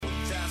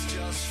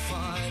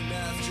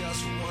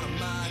just one of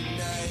my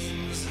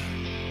names.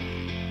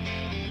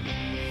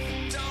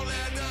 Don't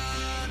let the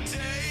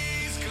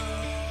days go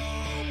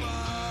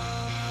by.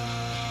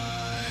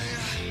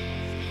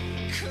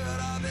 Could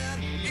have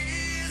been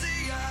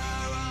easier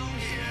on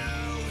you.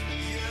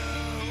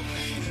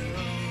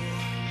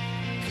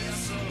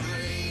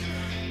 Glycerine,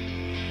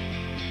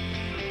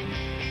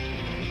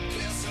 glycerine,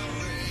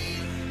 glycerine,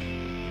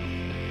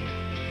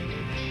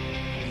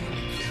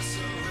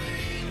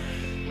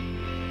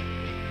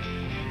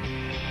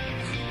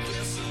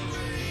 glycerine.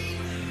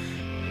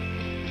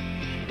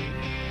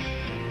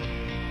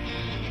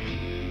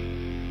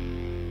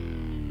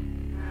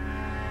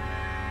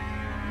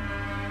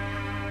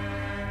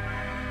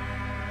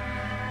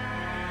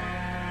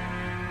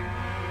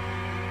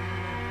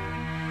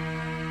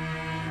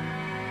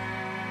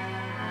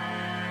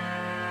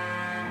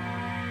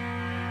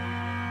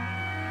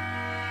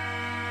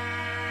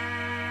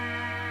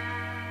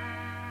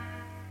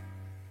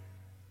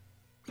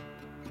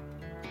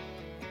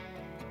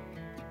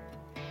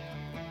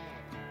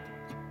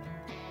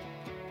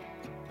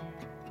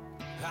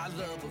 I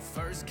love a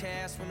first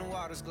cast when the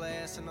water's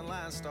glass and the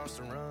line starts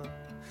to run.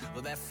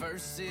 Well, that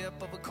first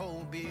sip of a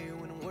cold beer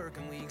when the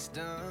working week's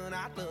done.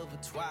 I love a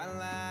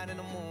twilight in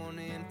the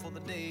morning before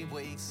the day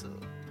wakes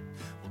up.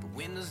 Well, the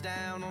windows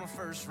down on a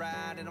first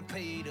ride in a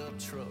paid-up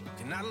truck.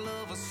 And I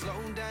love a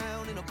slow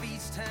down in a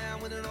beach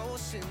town with an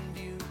ocean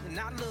view. And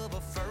I love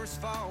a first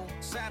fall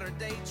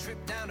Saturday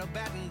trip down to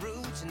Baton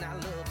Rouge. And I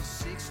love a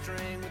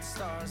six-string with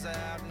stars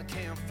out and the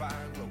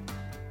campfire glow.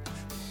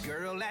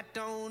 Girl, that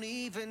don't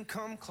even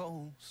come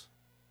close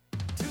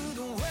to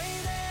the way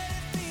that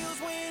it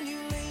feels when you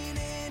lean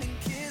in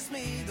and kiss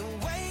me. The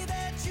way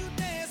that you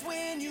dance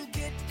when you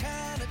get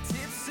kinda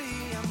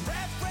tipsy. I'm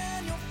wrapped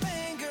around your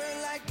finger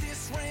like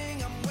this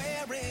ring I'm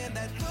wearing.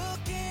 That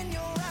look in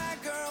your eye,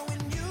 girl,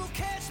 when you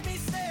catch me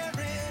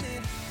staring.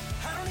 And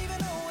I don't even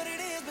know what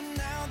it is, but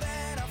now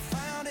that I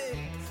found it,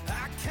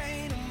 I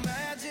can't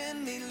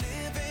imagine me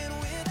living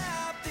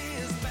without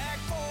this. Back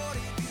 40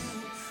 you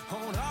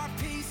on our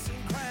piece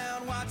of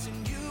ground,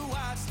 watching you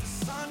watch the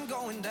sun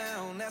going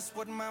down. That's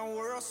what my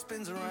world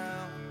spins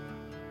around.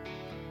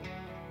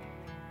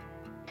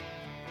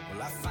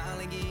 Well, I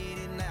finally get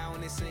it now,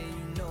 and they say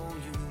you know.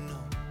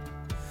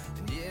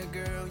 And yeah,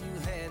 girl, you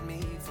had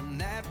me from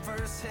that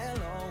first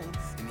hello.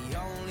 And the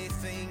only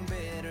thing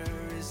better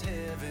is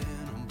heaven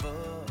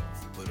above.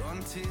 But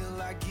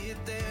until I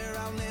get there,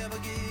 I'll never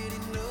get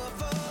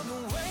enough of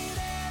the way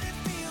that it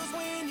feels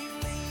when you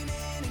lean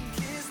in and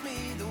kiss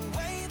me. The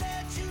way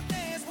that you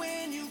dance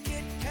when you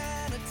get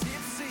kinda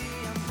tipsy.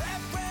 I'm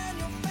wrapped around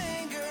your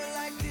finger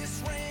like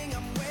this ring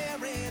I'm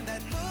wearing.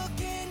 That look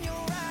in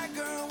your eye,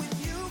 girl, when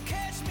you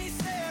catch me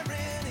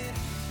staring. And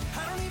I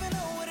don't even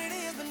know what it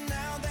is, but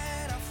now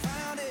that I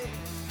found it,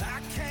 I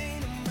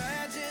can't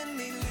imagine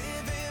me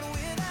living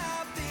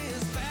without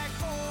this. Back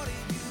 40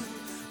 you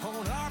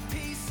on our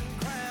piece of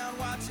ground,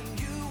 watching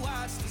you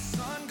watch the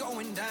sun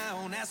going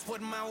down. That's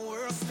what my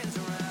world spins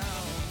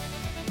around.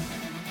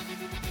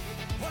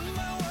 What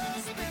my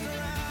world spins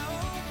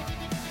around.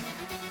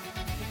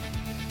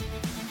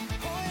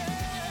 Oh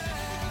yeah.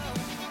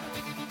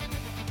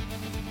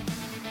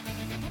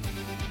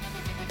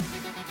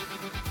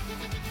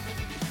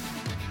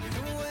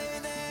 The way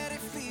that it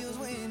feels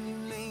when you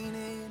lean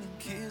in and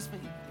kiss me.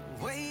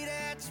 The way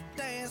that you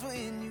dance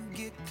when you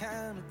get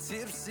kinda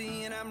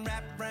tipsy. And I'm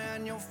wrapped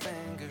around your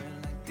finger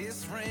like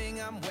this ring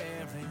I'm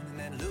wearing. And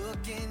that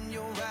look in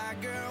your eye,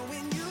 girl,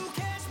 when you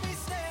catch me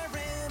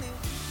staring. And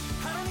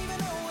I don't even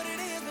know what it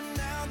is, but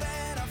now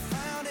that I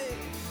found it,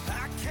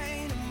 I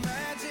can't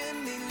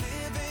imagine me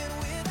living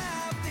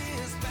without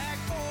this. Back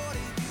 40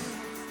 you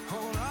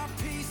on our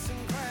piece of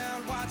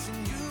ground,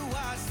 watching you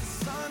watch the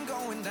sun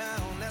going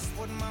down. That's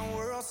what my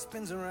world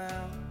spins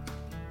around.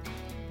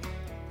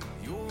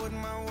 You're what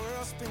my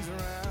world spins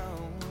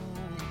around.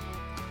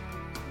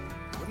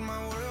 What my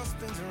world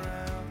spins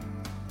around.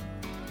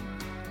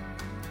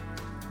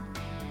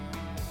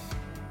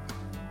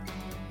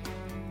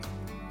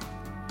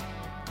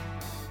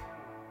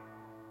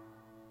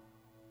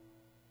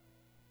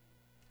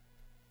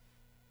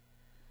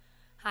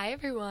 Hi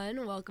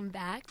everyone, welcome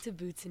back to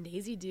Boots and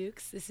Daisy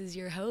Dukes. This is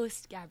your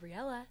host,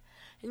 Gabriella,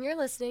 and you're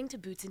listening to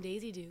Boots and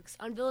Daisy Dukes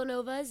on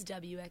Villanova's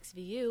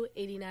WXVU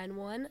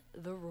 89.1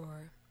 The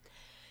Roar.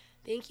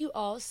 Thank you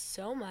all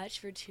so much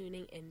for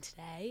tuning in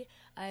today.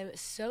 I'm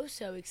so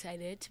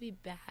excited to be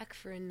back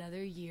for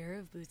another year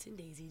of Boots and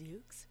Daisy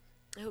Dukes.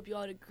 I hope you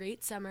all had a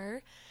great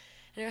summer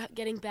and are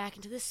getting back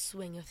into the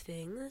swing of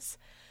things.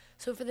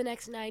 So for the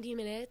next 90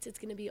 minutes, it's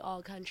going to be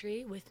all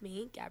country with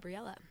me,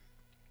 Gabriella.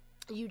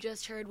 You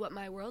just heard What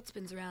My World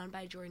Spins Around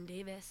by Jordan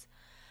Davis.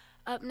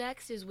 Up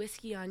next is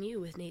Whiskey on You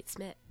with Nate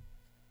Smith.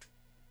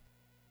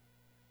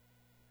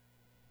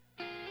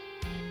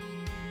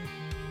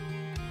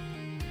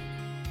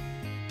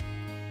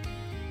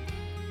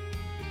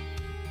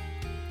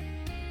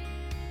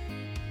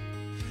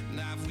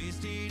 I've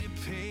wasted a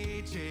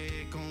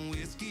paycheck on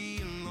whiskey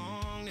and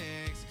long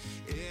necks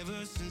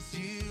ever since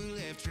you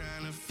left,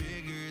 trying to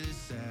figure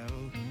this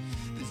out.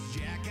 This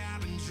Jack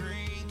I've been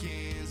drinking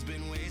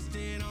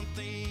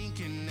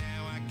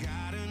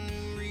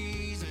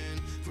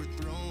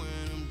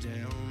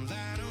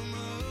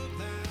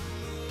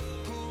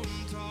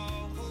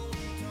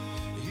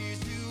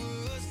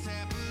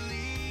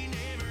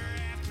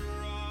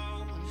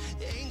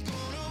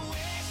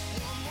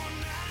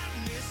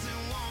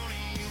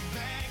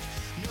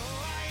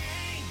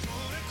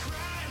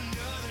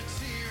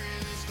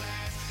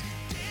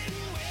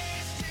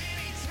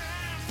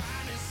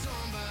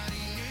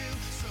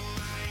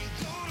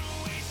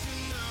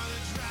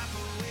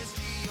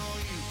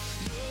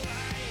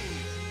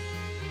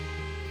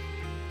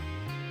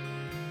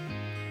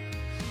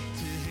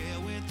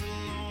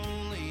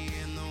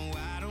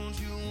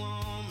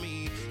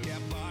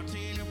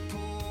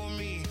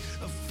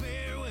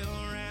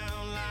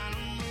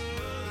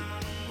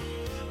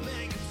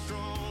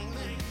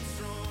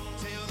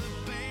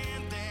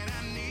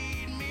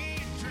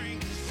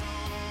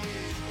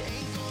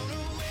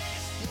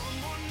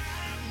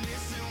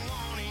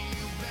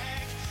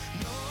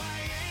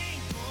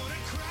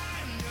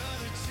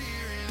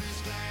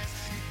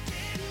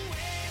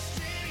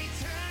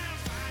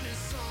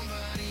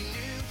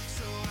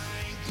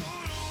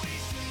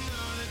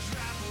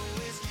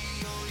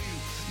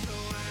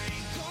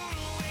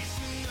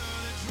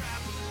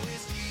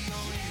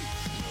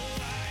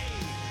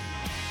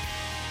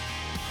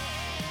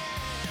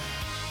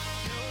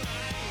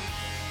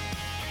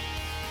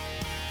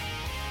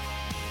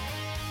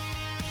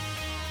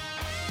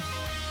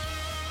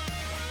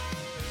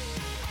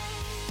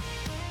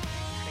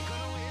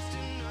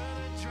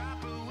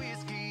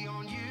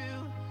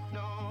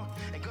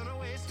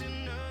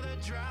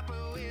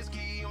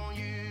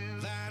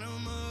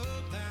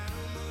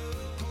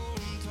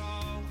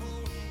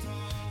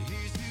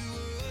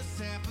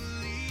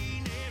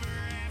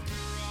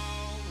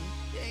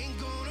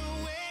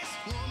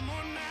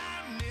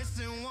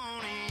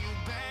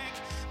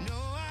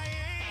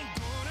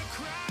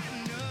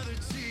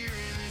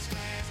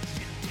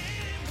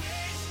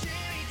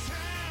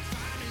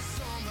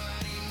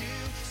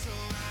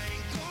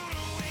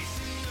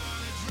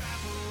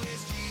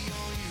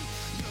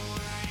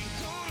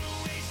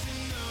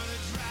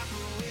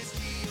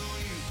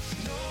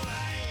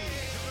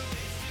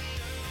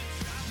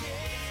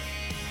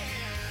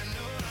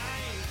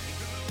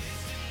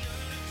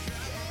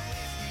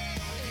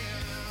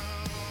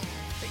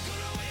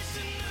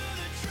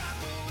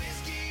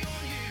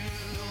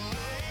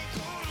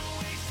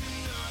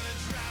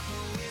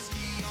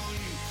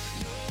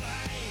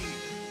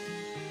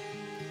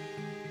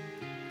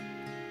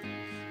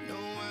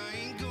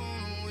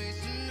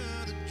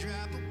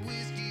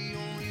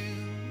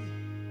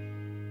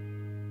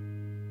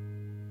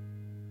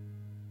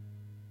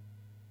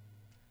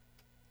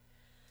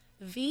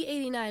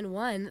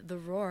V89.1 The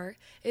Roar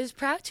is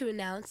proud to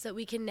announce that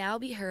we can now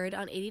be heard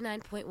on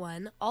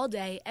 89.1 all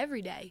day,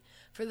 every day,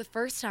 for the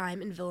first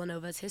time in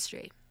Villanova's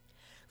history.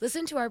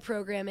 Listen to our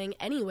programming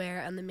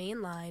anywhere on the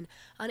main line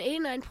on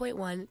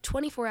 89.1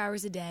 24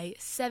 hours a day,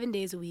 7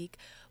 days a week,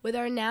 with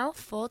our now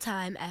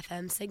full-time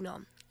FM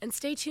signal. And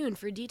stay tuned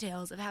for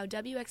details of how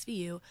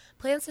WXVU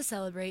plans to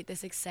celebrate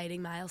this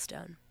exciting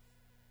milestone.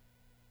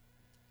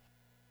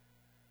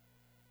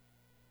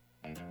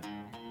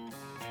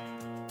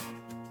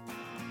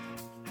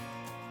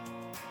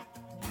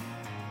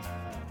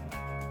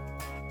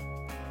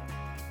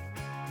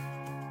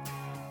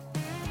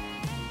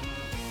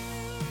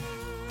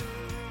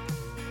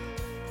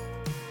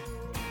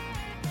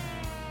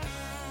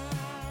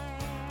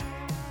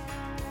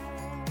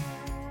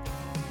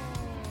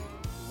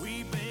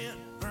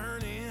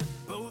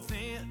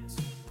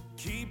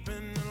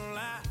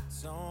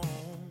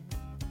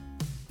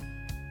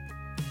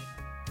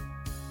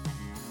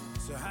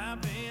 So I've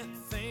been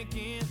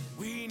thinking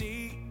we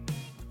need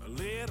a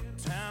little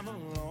time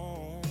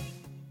alone.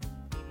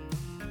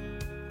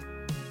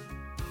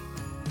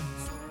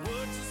 So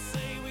would you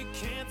say we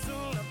cancel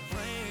our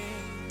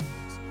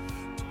plans?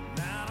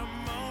 Tonight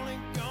I'm only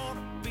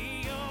gonna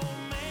be your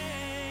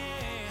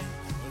man.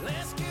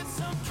 Let's get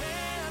some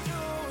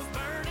candles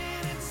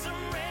burning and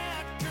some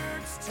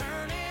records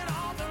turning,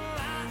 all the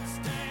lights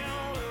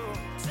down low.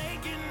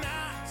 Take it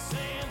nice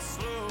and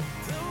slow.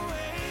 The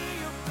way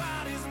your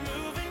body's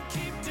moving,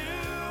 keep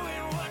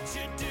doing what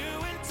you're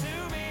doing to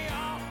me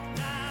all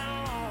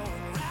night long.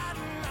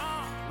 Writing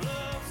our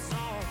love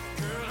song.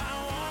 Girl, I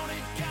want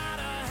it,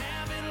 gotta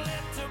have it.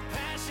 Let the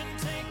passion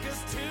take us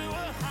to a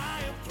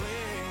higher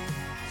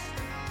place.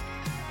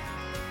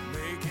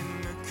 Making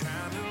the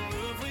kind of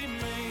love we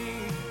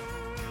made.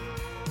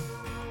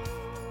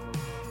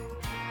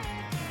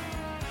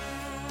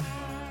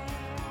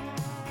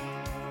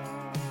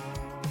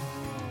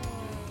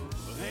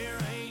 Well, there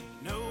ain't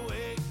no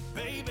way,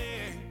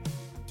 baby,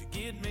 to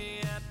get me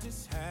at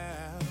this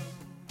house.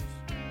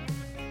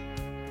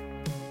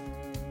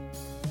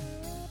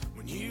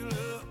 When you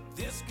look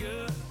this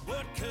good,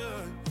 what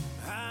could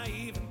I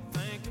even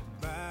think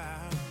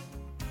about?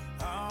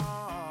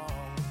 Oh,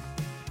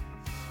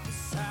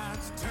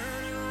 besides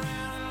turning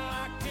around and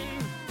locking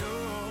the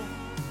door,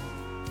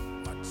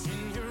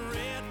 watching your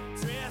red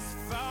dress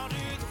fall to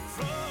the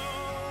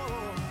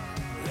floor.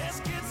 Let's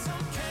get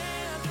some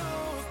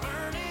candles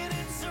burning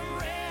and some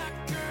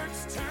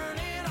records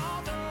turning,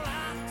 all the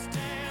lights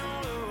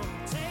down low.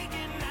 Take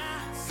it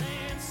nice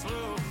and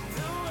slow.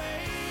 The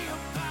way your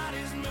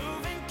body's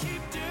moving,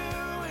 keep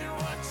doing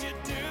what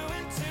you're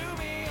doing to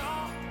me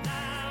all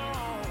night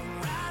long.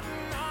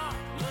 Writing our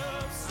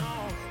love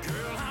song.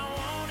 Girl, I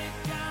want it,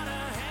 gotta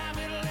have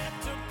it. Let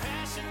the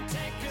passion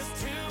take us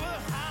to a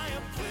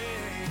higher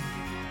place.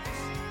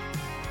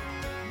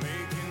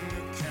 Making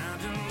the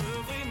kind of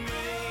love we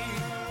made.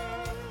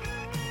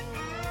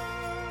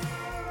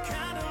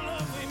 Kind of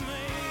love we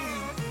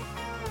made.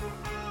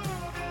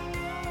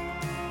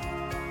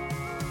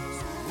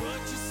 So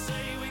would you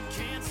say we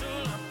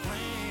cancel our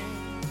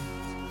plans?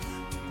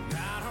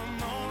 Tonight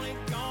I'm only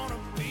gonna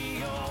be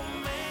your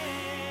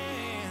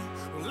man.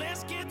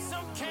 Let's get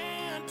some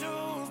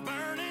candles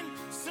burning,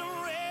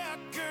 some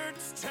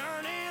records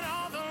turning,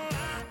 all the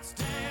lights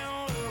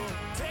down low.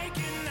 Take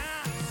it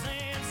nice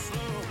and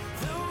slow.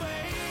 The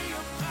way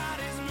your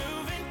body's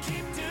moving,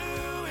 keep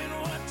doing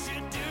what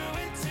you're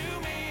doing to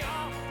me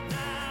all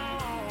night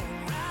long.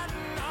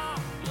 Writing our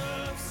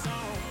love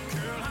song.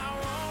 Girl, I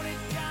want it,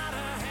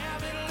 gotta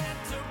have it. Let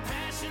the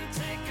passion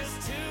take us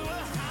to a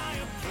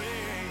higher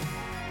place.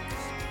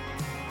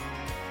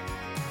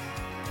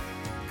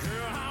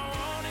 Girl, I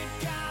want it,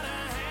 gotta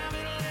have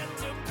it. Let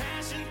the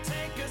passion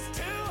take us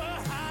to a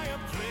higher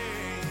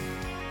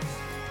place.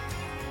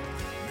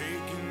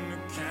 Making the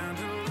kind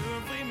of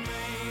love we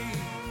made.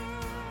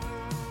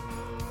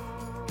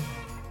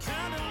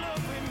 Kind of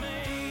love we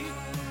made.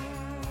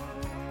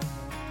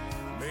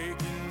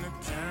 Making the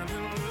kind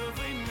of love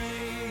we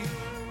made.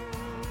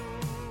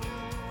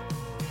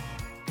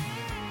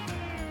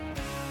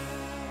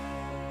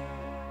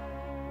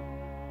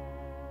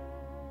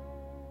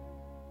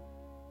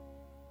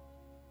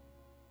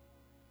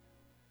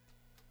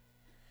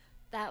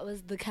 That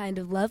was The Kind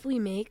of Love We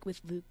Make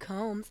with Luke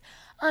Combs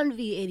on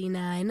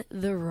V89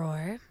 The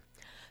Roar.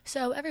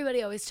 So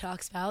everybody always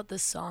talks about the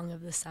song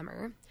of the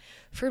summer.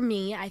 For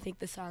me, I think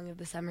the song of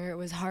the summer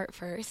was Heart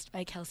First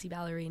by Kelsey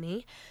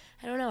Ballerini.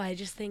 I don't know, I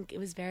just think it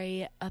was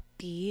very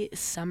upbeat,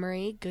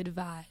 summery, good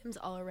vibes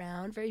all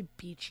around, very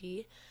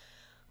beachy.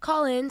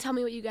 Call in, tell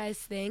me what you guys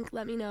think.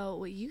 Let me know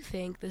what you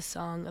think the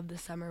song of the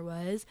summer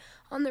was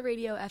on the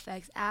Radio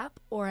FX app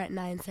or at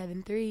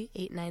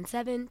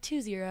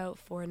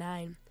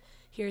 973-897-2049.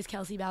 Here's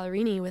Kelsey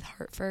Ballerini with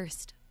Heart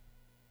First.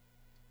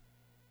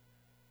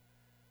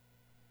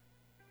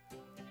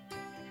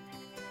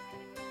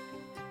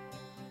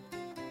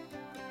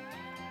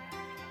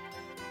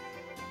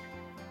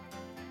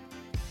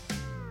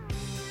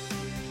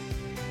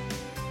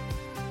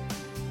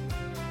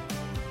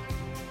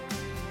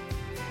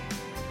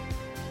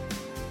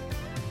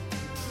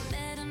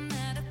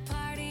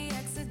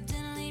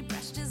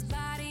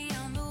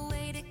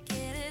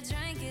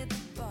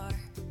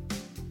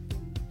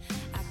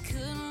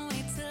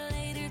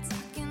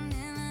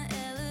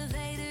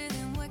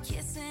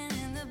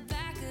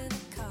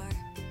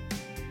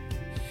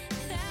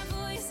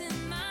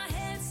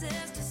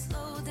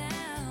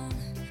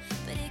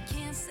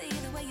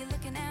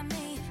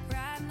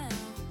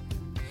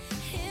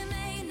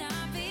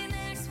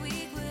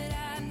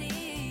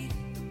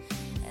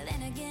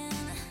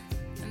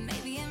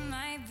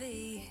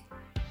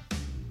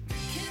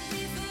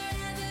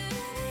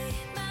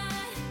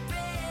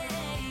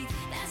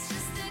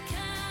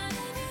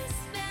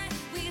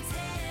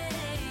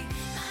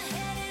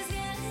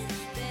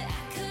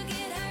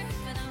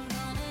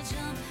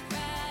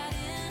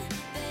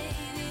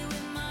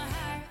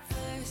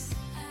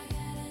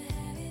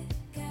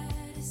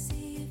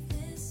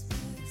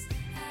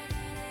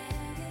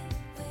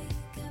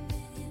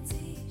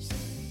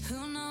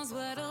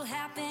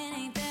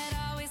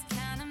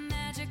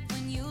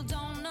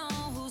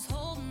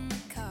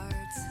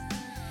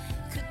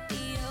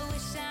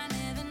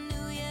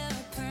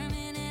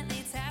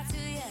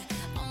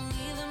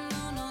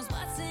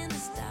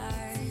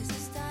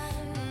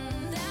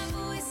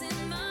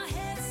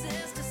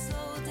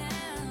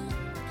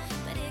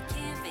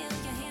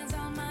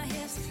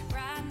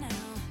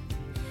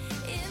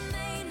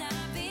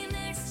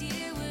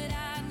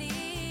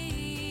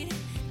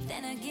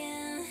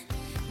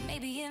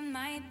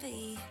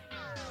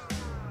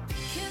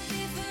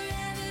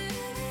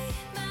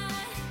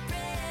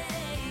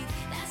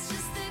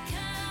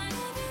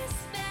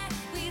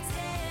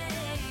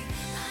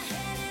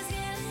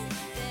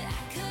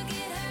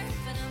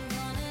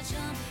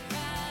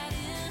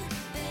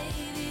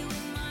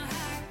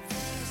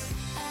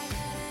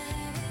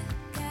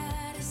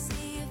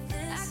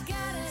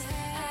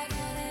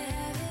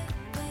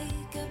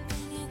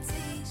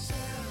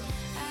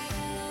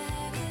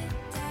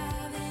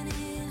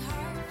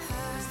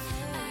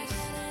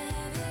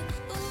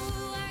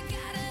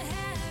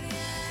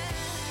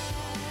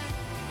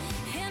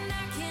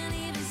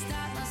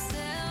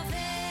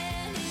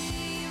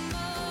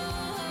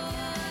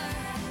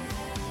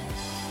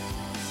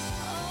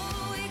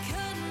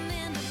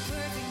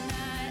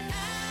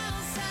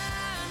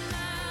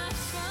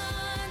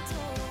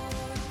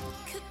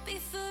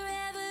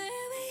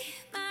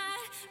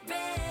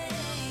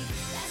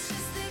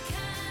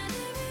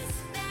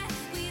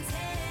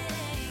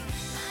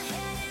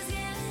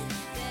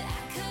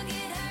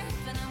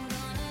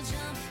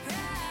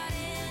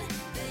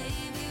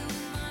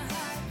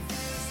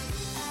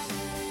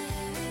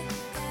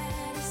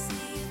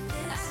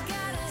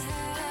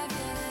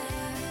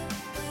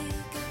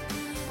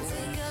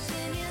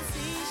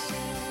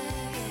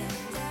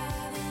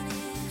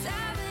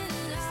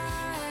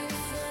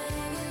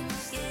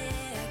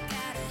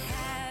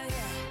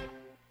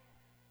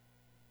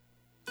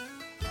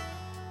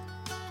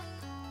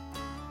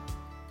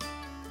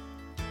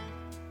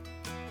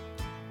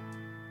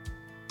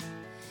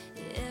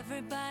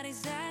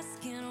 Everybody's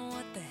asking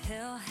what the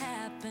hell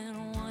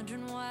happened,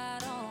 wondering why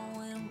it all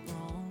went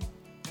wrong.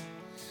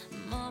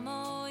 Mama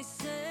always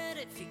said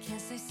if you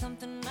can't say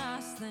something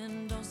nice,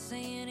 then don't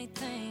say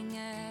anything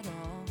at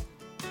all.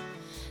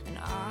 And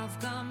I've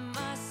got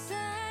my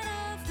side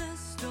of the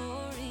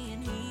story,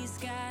 and he's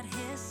got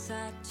his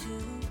side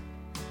too.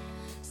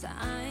 So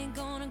I ain't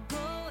gonna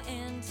go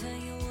and tell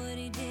you what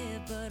he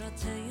did, but I'll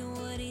tell you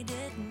what he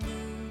didn't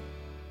do.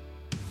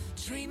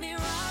 Treat me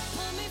right,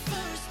 put me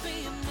first,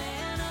 be a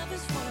man of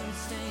his word,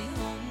 stay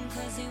home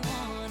 'cause he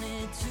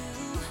wanted to.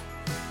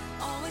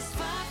 Always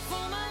fight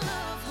for my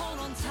love, hold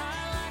on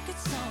tight like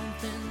it's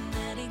something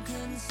that he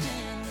couldn't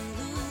stand to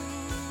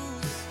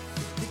lose.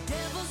 The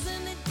devil's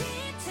in the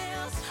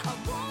details, I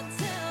won't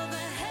tell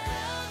the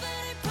hell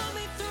that he put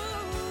me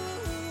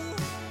through.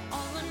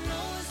 All I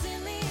know is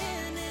in the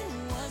end it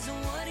wasn't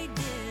what he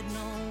did,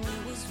 no,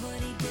 it was what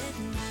he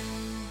didn't do.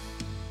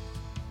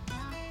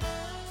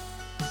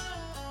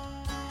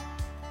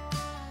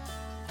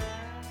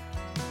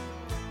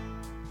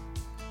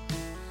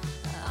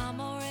 I'm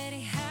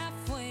already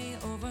halfway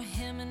over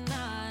him and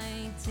I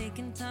ain't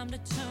taking time to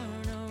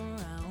turn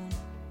around.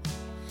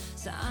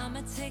 So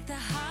I'ma take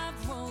the high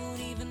road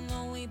even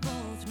though we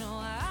both know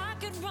I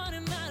could run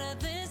him out of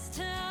this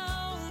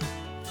town.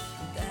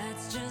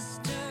 That's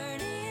just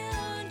dirty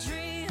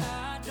laundry,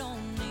 I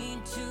don't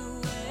need to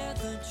wear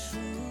the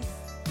truth.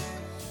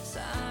 So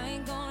I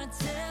ain't gonna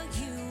tell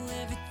you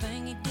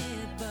everything he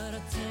did, but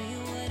I'll tell you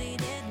what he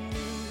didn't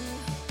do.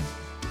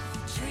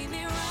 Treat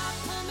me right,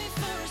 put me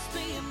first,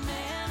 be a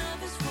man of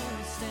his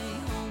word, stay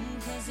home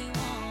 'cause he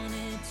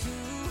wanted to.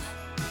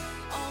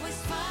 Always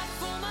fight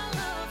for my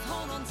love,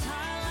 hold on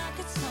tight like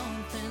it's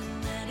something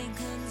that he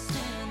couldn't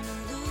stand to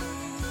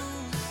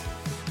lose.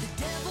 The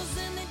devil's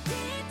in the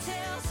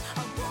details,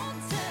 I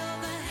won't tell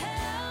the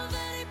hell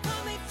that he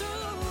put me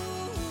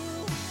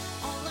through.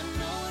 All I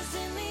know is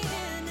in the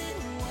end it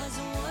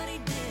wasn't what he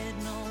did,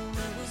 no,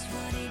 it was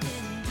what he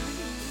didn't do.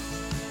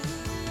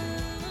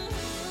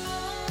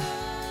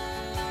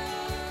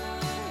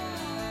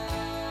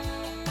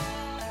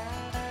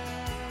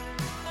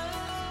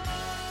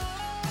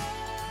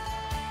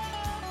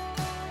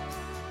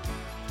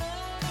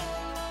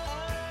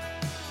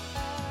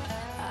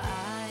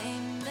 I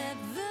ain't met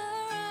the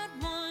right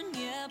one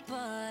yet,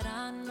 but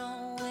I know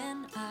when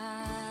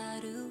I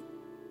do.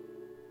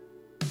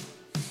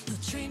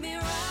 He'll treat me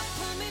right,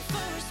 put me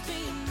first, be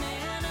a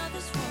man of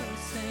his word,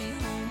 stay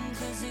home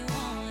 'cause he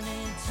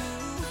wanted to.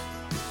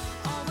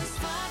 Always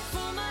fight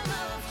for my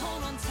love,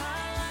 hold on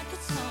tight like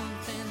it's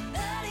something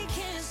that he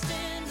can't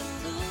stand to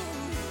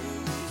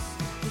lose.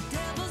 The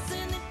devil's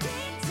in the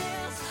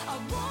details, I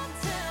won't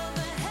tell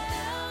the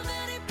hell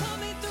that he put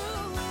me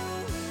through.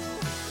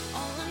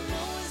 All I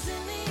know is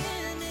in the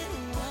end it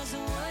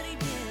wasn't what he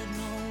did,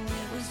 no,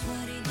 it was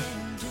what he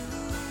didn't do.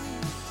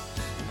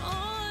 And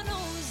all I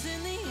know is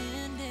in the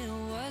end it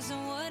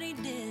wasn't what he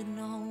did,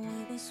 no,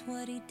 it was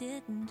what he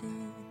didn't do.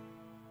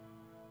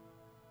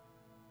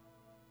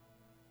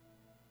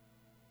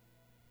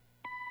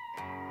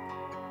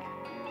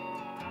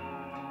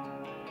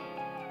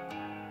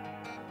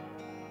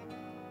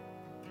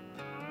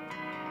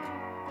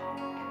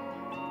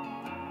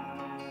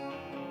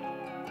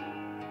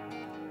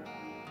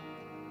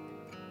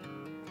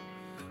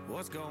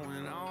 What's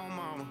going on,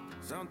 mama?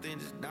 Something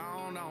just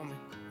dawned on me.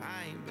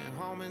 I ain't been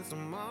home in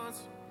some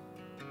months.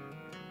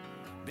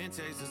 Been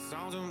chasing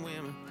songs and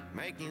women,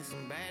 making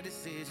some bad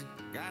decisions.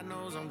 God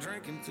knows I'm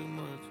drinking too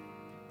much.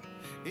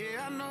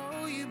 Yeah, I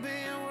know you've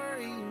been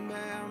worrying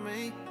about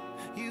me.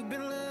 You've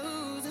been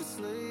losing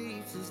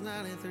sleep since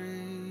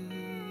 '93.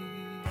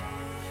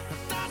 I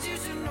thought you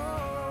should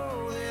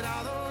know that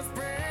all those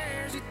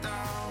prayers you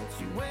thought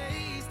you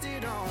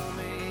wasted on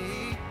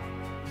me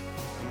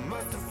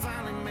must have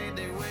finally made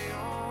their way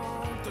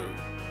on through.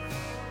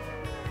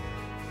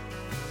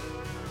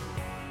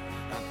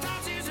 I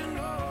thought you should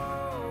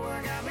know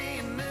I got me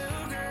a new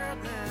girl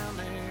down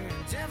there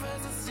in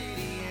Jefferson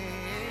City,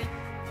 and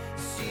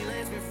she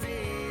lets me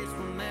fish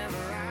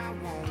whenever I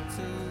want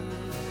to.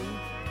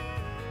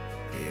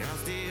 Yeah, I'm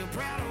still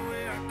proud of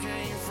where I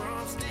came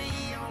from.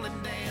 Still on the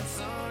damn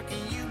son.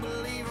 Can you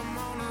believe I'm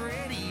on the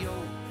radio?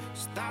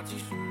 Just thought you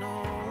should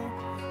know.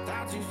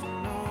 Thought you should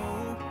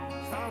know.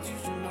 Thought you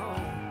should know.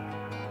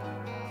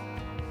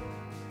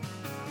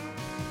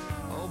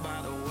 Oh, by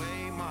the way,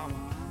 mama,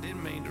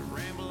 didn't mean to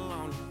ramble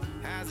on you.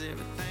 How's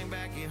everything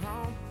back at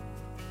home?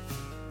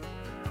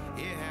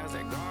 Yeah, how's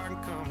that garden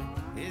coming?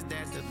 Is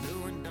Dad still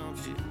doing dumb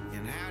shit?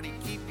 And how'd he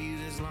keep you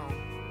this long?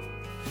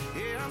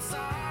 Yeah, I'm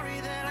sorry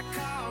that I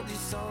called you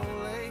so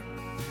late.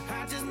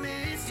 I just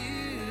miss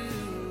you,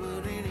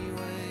 but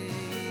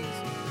anyways,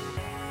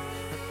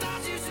 I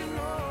thought you should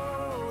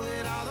know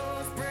that all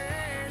those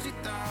prayers you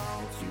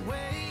thought you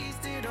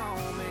wasted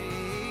on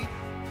me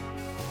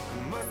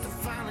must have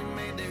finally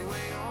made their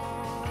way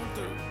on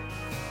through.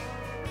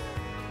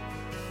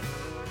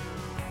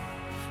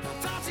 I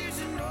thought you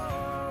should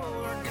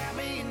know I got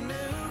me a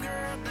new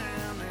girl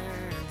down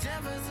there in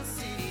Jefferson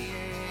City,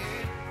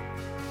 yeah.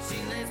 She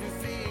lets me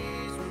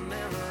fish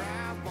whenever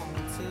I want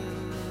to.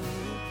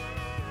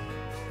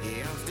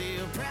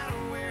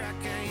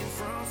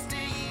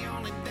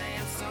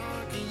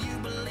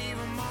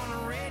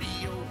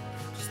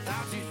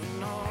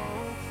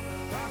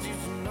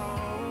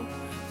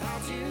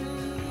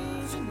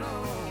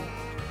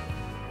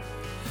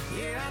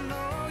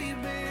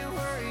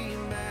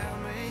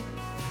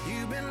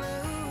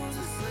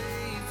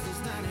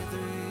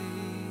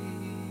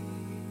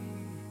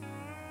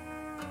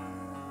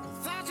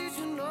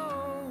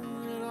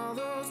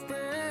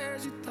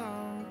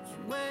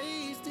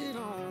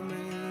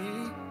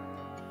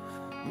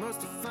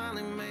 must have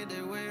finally made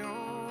their way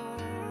on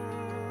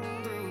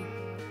through.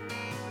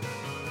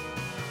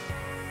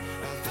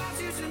 I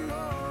thought you should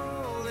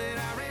know that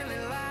I really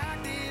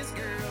like this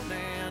girl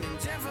down in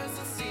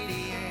Jefferson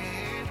City,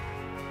 and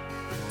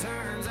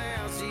turns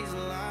out she's a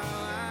lot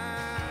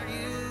like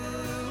you.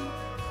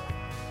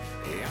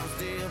 Yeah, I'm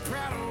still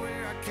proud of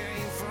where I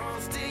came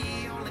from, still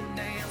the only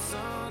damn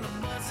son. The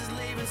bus is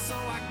leaving, so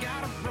I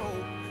gotta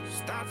roll.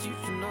 Just thought you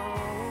should know,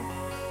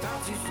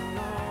 thought you should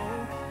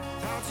know,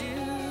 thought you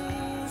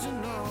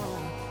should know.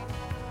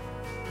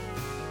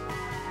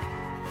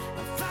 I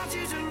thought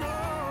you should know,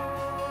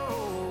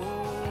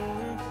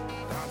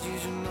 thought you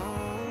should know.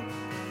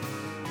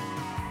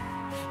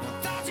 I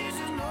thought you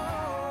should know,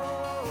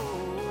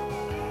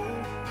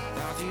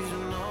 thought you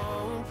should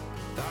know,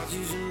 thought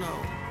you should know.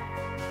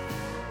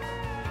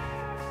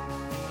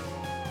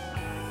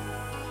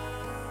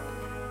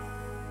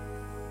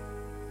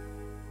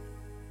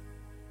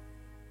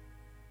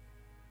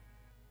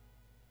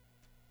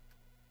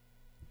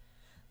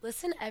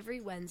 Listen every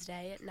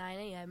Wednesday at 9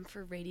 a.m.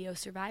 for Radio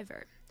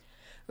Survivor.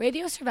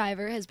 Radio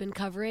Survivor has been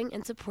covering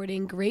and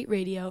supporting great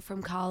radio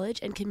from college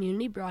and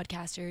community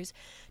broadcasters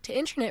to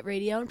internet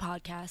radio and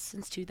podcasts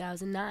since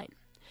 2009.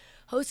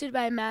 Hosted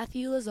by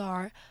Matthew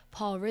Lazar,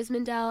 Paul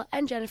Rismandel,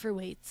 and Jennifer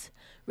Waits.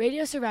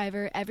 Radio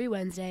Survivor every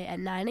Wednesday at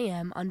 9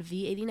 a.m. on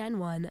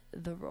V89.1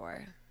 The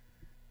Roar.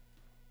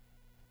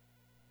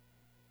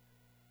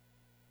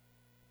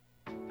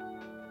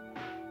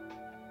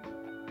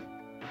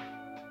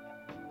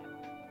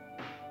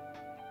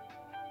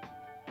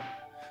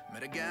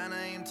 Met a guy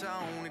named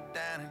Tony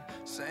down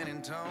in San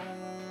Antonio.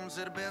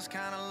 Said the best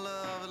kind of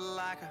love is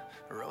like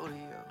a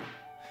rodeo.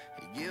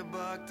 You get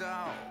bucked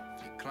off,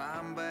 you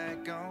climb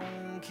back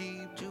on,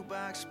 keep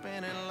jukebox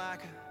spinning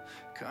like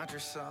a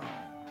country song.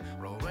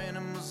 Roll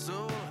into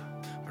Missoula,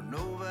 where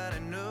nobody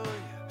knew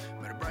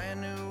you. Met a brand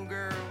new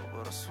girl,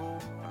 but I swore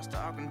I was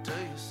talking to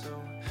you.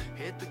 So I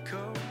hit the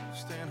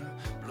coast and I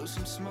blew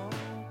some smoke.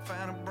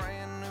 Found a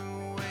brand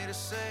new way to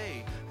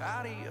say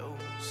adios.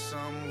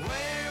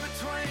 Somewhere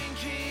between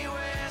Key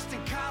West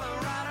and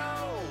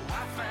Colorado,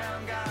 I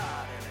found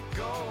God in a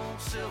gold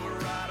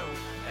Silverado.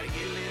 Had to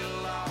get a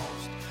little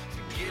lost,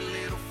 to get a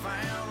little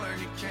found. Learn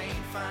you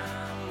can't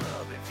find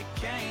love if you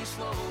can't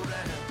slow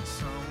down.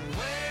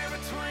 Somewhere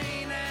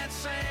between that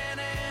sand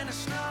and the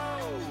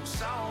snow,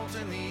 salt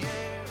in the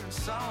air and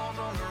salt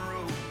on the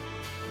road.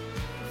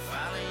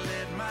 Finally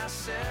let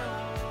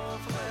myself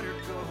let her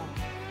go.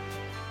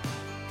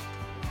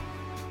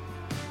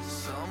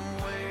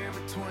 Somewhere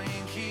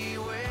between Key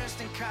West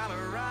and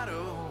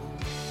Colorado.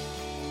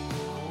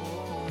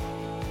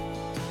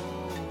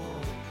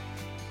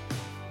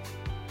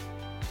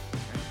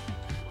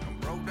 I'm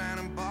broke down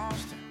in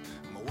Boston,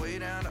 on my way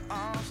down to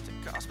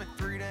Austin. Cost me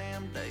 3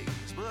 damn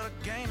days, but I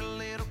gained a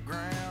little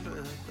ground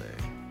up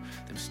there.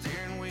 Them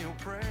steering wheel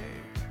prayers,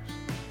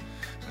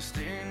 and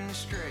steering me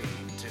straight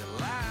until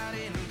I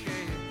didn't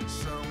care.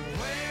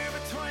 Somewhere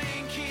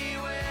between Key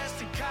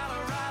West and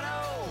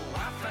Colorado,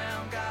 I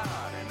found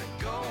God in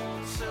a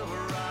gold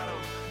Silverado.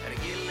 Had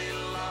to get a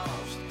little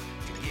lost,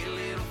 to get a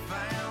little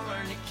found.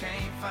 Learn you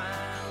can't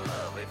find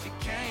love if you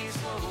can't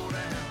slow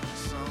down.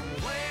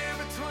 Somewhere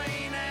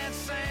between that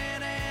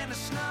sand and the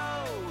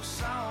snow,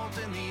 salt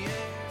in the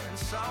air and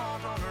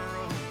salt on the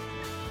road.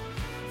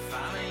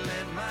 Finally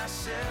let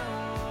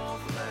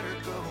myself let her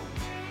go.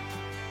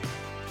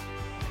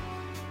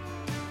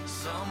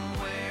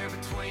 Somewhere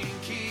between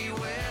Key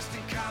West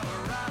and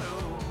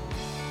Colorado.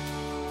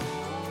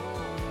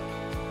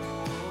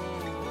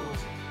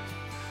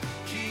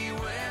 Key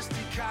West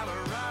and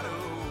Colorado.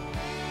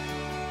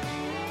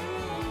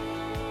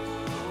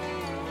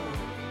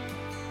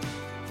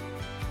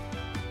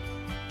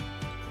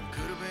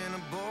 Could have been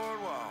a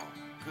boardwalk,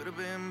 could have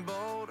been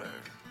Boulder,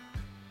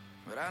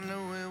 but I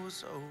knew it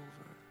was over.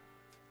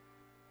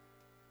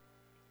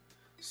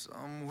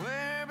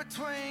 Somewhere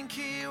between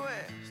Key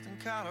West and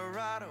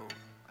Colorado,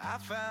 I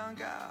found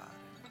God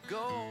in a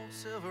gold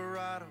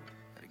Silverado.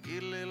 Had to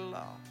get a little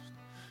lost,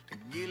 to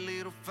get a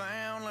little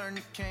found. Learn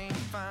you can't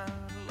find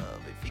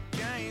love if you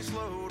can't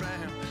slow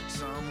down.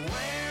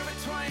 Somewhere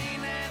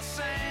between that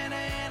sand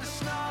and the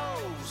snow,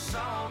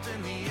 salt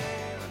in the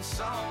air and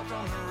salt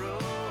on the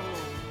road.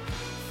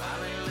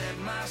 Finally let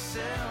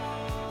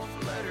myself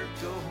let her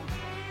go.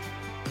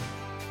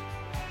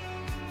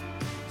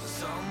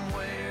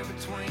 Somewhere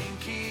between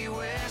Key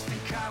West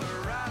and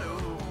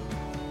Colorado.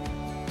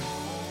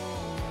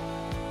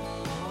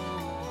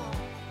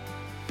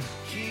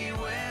 Key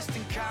West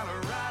and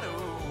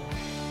Colorado.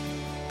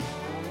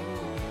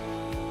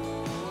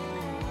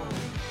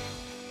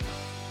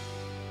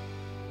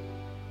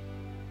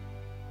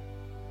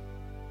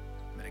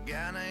 Met a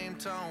guy named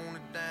Tony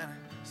down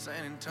in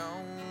San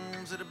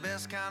Antonio. Said the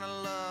best kind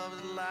of love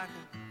is like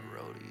a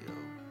rodeo.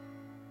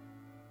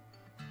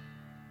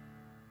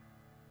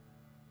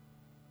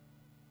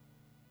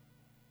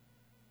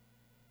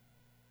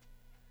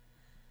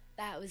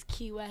 That was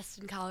Key West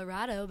in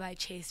Colorado by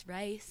Chase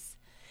Rice.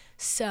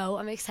 So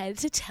I'm excited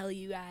to tell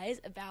you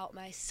guys about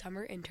my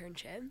summer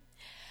internship.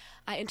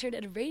 I interned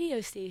at a radio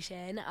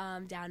station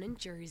down in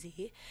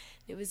Jersey.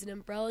 It was an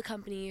umbrella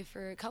company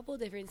for a couple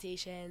different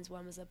stations.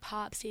 One was a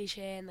pop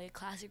station, like a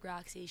classic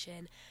rock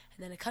station, and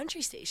then a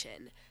country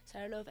station. So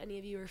I don't know if any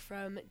of you are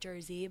from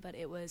Jersey, but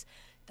it was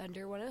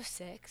Thunder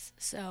 106.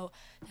 So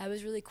that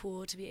was really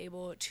cool to be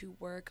able to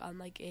work on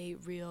like a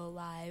real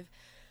live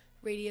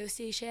radio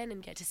station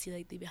and get to see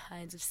like the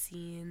behinds of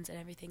scenes and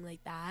everything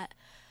like that.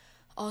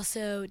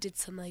 Also did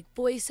some like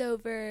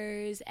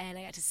voiceovers, and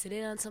I got to sit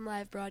in on some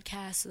live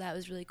broadcasts, so that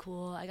was really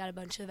cool. I got a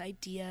bunch of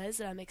ideas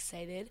that I'm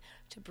excited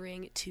to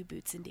bring to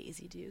Boots and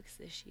Daisy Dukes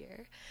this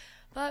year.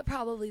 But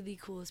probably the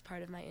coolest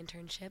part of my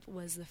internship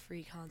was the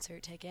free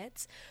concert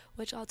tickets,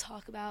 which I'll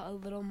talk about a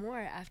little more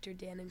after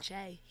Dan and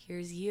Shay.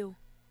 Here's you.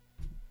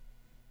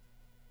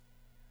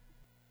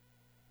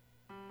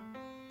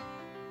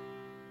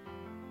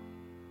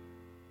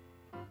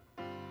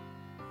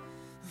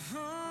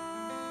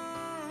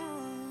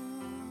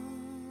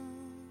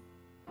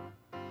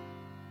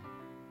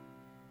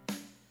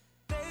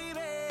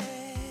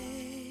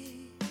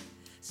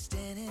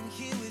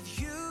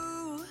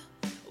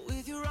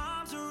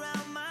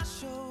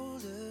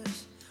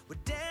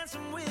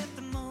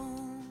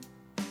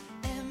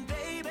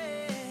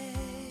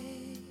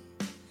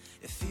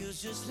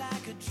 Just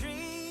like a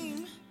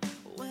dream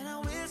when I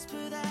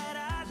whisper that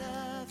I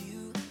love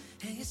you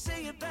and you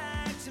say it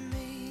back to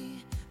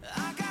me.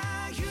 I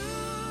got you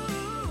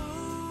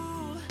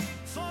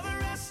for the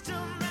rest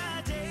of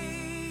my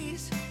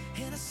days,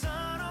 in the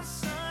sun on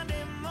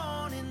Sunday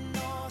morning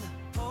or the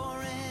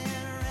pouring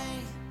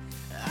rain.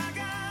 I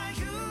got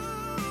you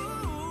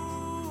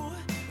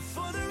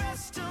for the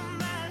rest of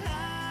my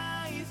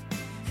life,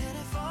 and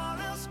if all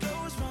else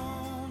goes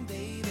wrong,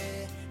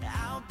 baby,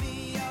 I'll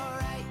be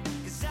alright.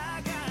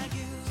 I got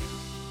you,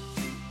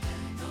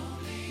 and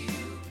only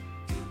you,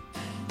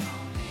 and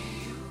only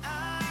you.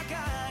 I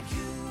got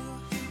you,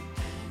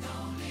 and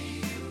only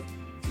you,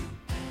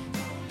 and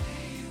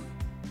only you.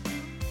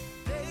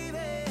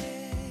 Baby,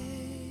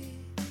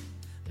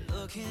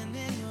 looking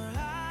in your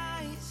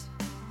eyes,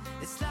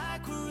 it's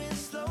like we're in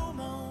slow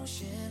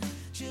motion,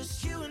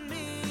 just you and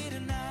me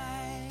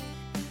tonight.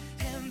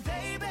 And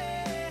baby,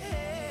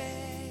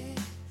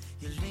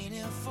 you're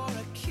leaning for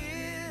a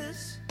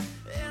kiss,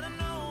 and I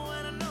know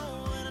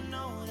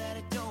that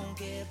it don't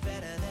get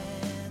better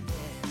than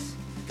this.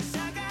 'Cause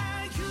I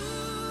got you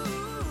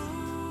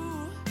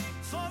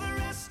for the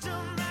rest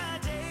of my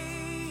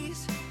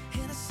days,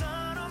 in the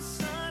sun on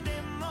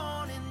Sunday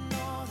morning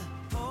or the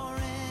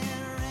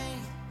pouring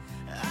rain.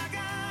 I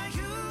got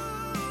you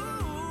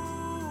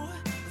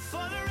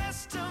for the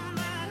rest of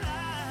my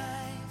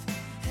life,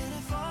 and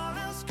if all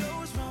else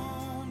goes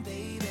wrong,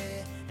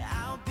 baby,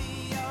 I'll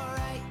be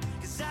alright.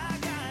 'Cause I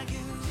got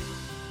you,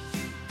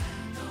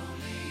 and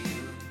only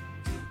you.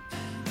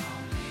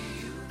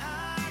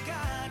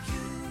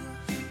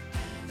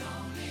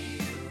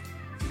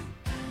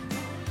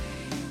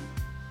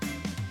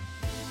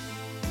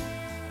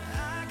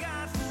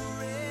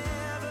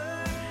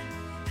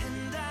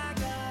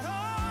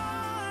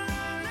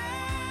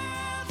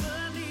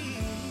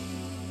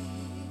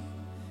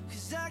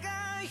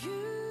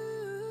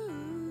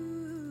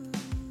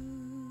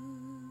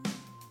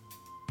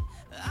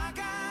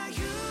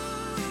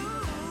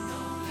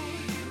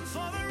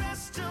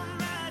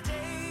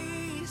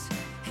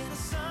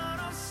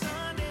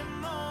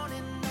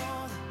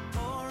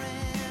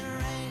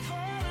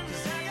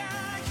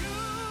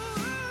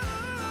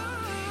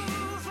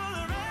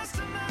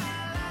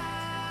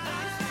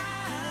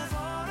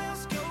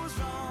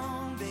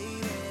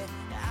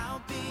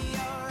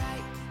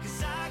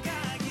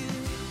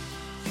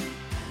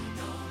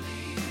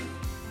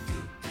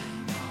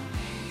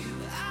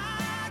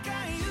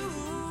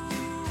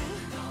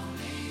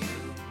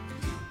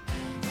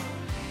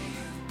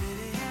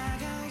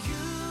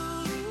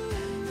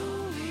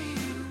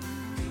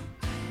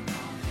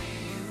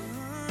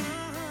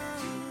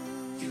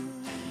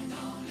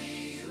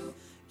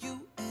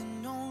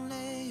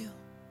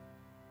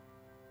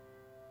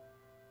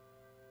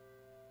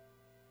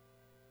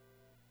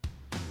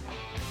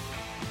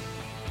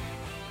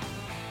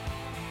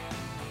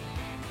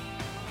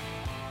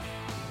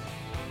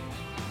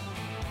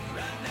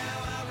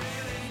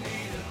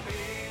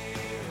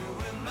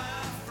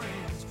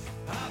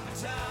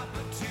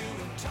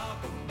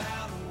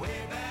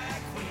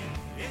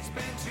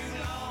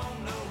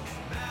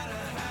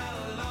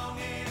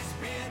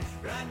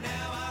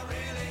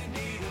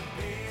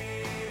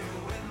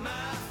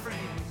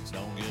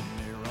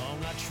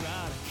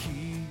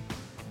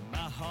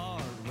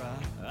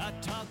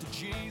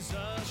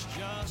 Jesus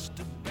just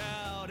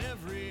about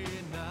every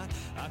night.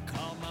 I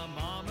call my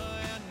mama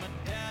and my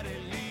dad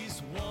at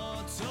least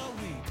once a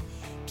week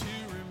to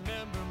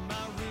remember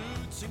my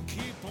roots and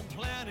keep them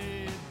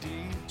planted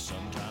deep.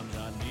 Sometimes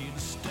I need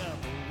to step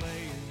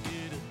away and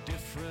get a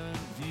different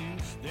view.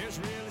 There's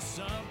really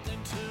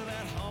something to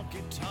that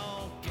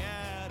honky-tonk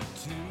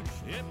attitude.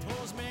 It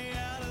pulls me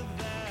out of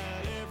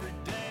that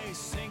everyday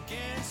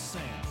sinking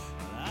sand.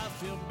 I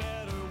feel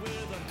better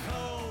with a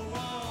cold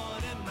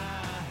one in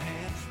my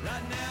hand.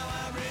 Right now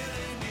I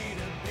really need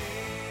a beer.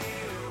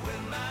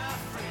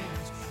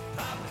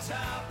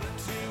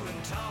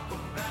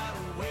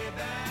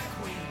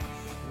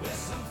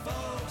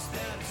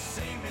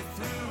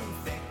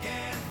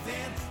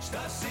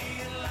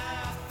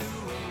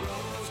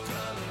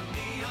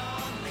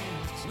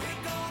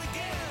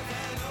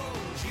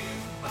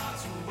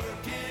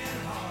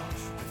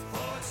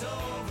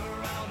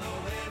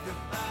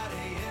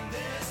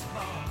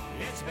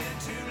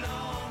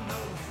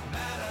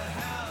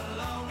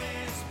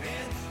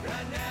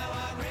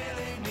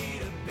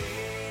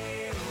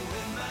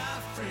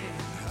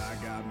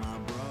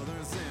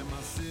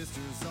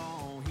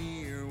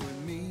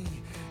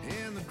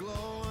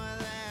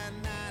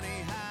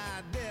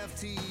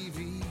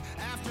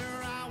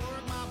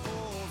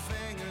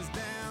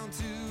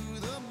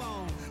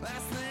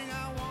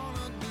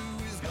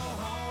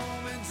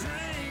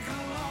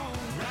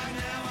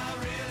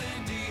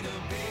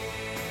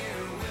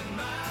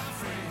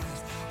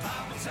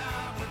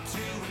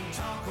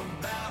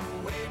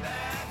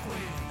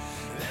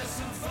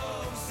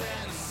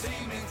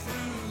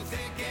 through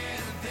thick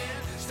and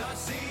thin. Start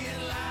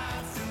seeing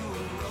life through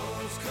a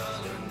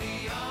rose-colored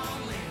neon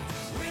lens.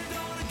 We're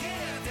gonna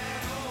get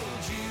that old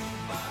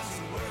jukebox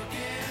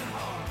working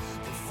hard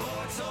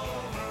before it's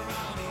over.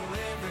 I'll know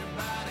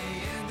everybody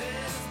in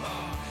this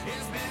bar.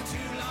 It's been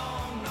too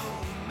long, no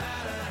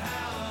matter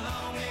how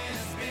long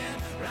it's been.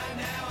 Right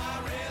now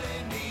I really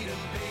need a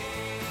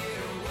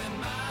beer with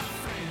my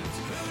friends.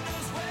 Who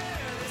knows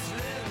where this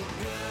little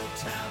good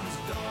time is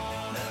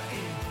gonna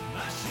end?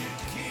 I shoot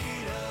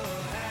tequila,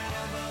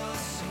 have us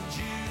some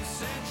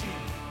juice and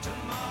cheese.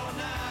 Tomorrow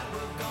night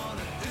we're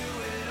gonna do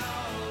it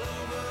all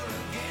over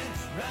again.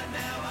 Right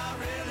now I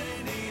really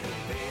need a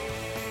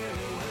beer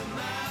with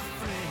my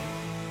friends.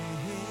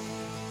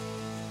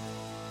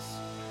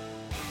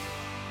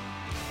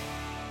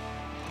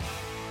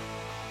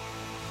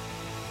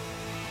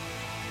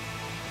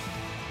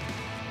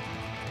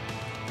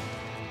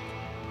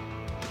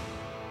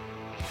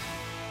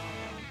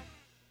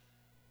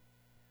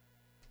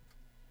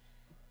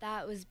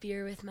 That was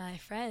Beer with My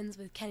Friends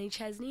with Kenny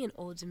Chesney and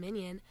Old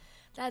Dominion.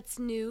 That's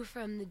new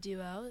from the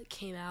duo that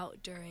came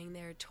out during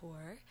their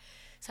tour.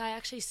 So I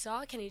actually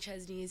saw Kenny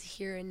Chesney's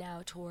Here and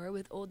Now tour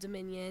with Old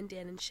Dominion,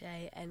 Dan and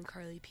Shay, and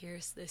Carly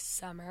Pierce this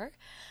summer.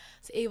 I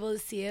was able to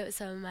see it with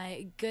some of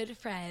my good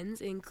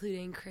friends,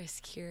 including Chris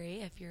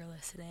Curie, if you're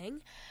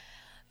listening.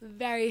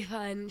 Very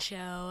fun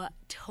show.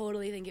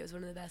 Totally think it was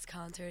one of the best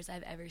concerts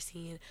I've ever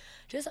seen.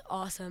 Just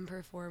awesome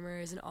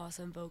performers and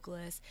awesome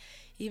vocalists.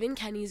 Even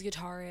Kenny's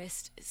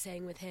guitarist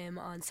sang with him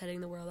on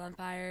Setting the World on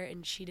Fire,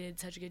 and she did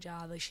such a good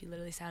job. Like, she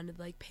literally sounded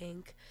like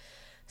Pink.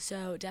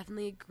 So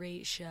definitely a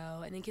great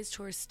show. I think his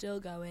tour is still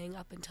going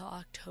up until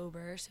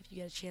October, so if you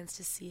get a chance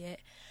to see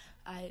it,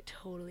 I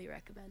totally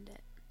recommend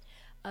it.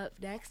 Up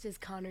next is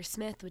Connor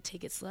Smith with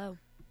Take It Slow.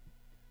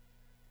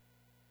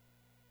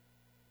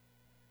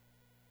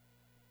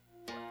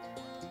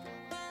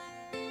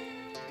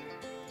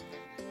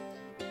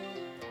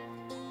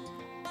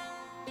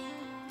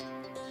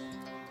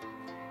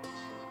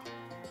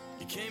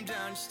 Came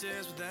down your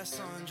stairs with that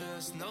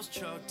sundress and those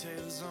Chuck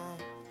Taylors on.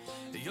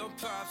 Your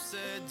pop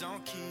said,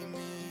 don't keep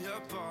me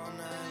up all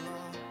night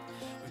long.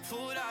 We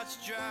pulled out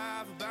your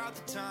drive about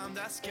the time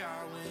that sky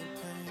went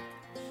pink.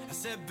 I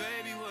said,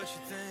 baby, what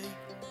you think?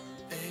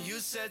 And you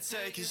said,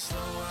 take it slow.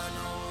 I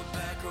know a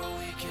back row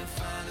we can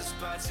find a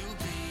spot to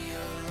be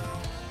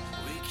alone.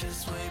 We can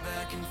sway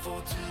back and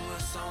forth to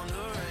us on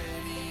the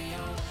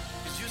radio.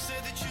 Cause you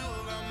said that you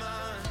were on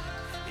mine.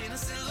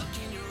 Innocent look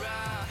in your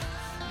eye.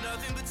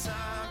 Nothing but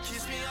time,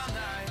 kiss me all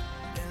night,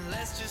 and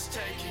let's just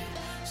take it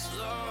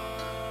slow.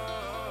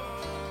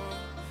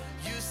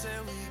 You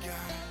said we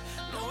got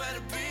nowhere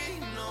to be,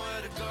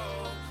 nowhere to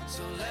go,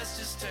 so let's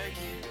just take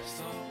it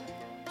slow.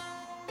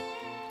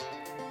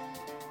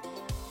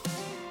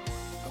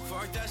 I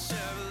parked that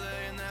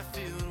Chevrolet in that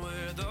field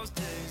where those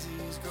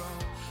daisies grow.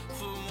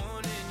 Put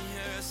one in your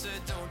hair,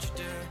 said don't you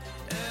dare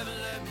ever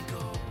let me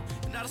go.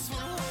 And I just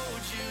wanna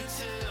hold you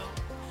till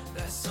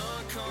that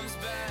sun comes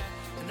back.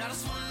 And I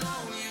just wanna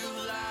know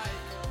you like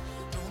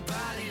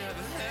nobody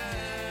ever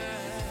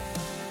had.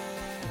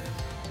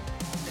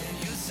 And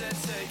you said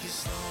take it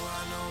slow.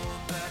 I know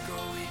we're back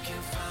or we can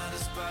find a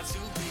spot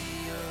to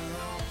be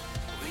alone.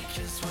 We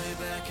can sway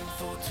back and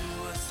forth to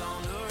us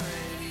on the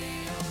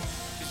radio.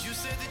 Cause you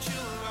said that you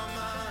were on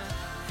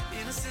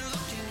mine. Innocent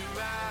look in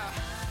your eye.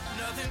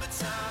 Nothing but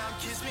time,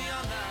 kiss me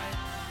all night,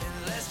 and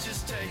let's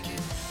just take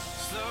it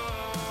slow.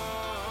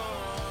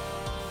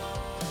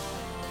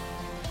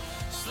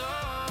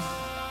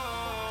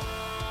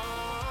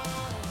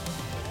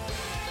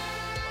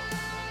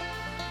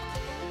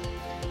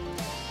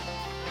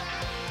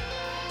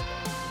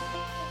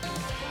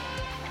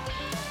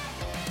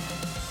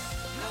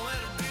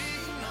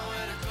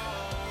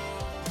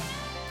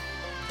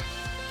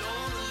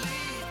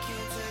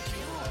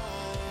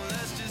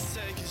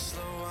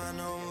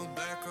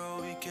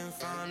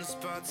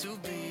 To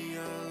be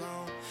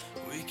alone,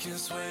 we can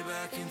sway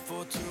back and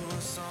forth to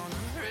us on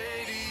the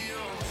radio.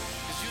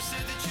 Cause you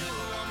said that you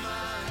were on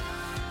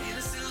mine.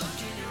 Innocent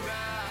look in your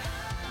eye.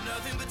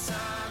 Nothing but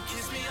time,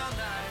 kiss me all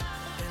night,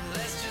 and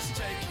let's just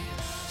take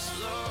it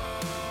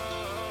slow.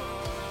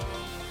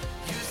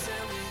 You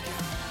said we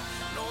got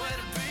nowhere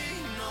to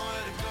be,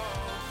 nowhere to go,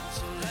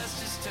 so let's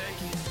just take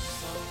it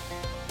slow.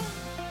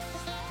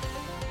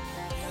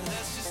 Yeah,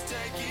 let's just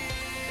take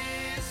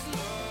it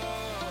slow.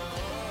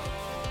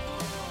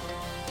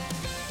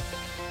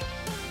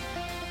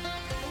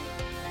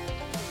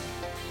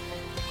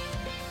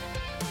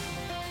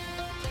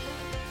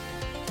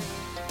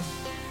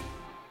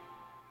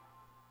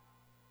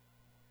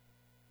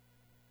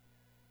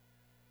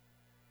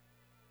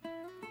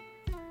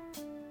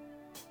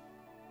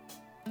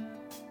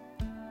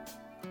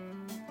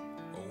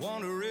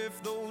 Wonder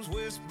if those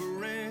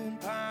whispering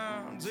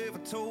pines ever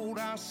told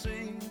our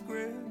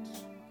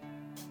secrets.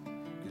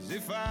 Cause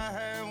if I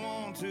had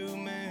one too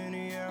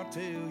many, I'll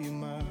tell you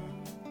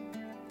mine.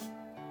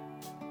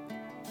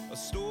 A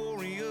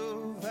story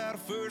of how the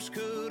first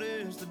cut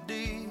is the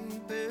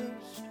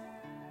deepest,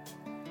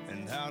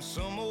 and how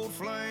some old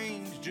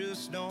flames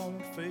just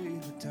don't fade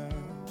with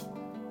time.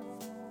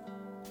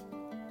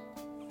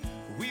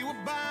 We were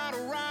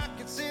bottle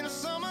rockets in a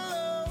summer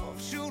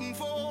love, shooting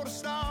for the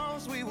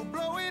stars. We were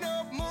blowing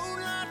up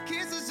moonlight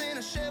kisses in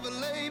a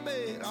Chevrolet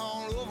bed.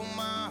 All over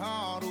my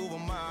heart, over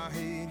my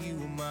head. You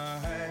were my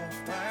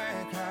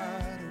half-pack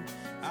hider,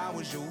 I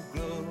was your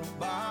glove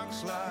box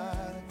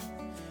slider.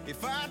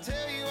 If I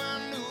tell you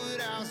I knew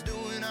what I was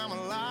doing, I'm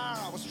a liar.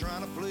 I was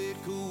trying to play it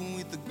cool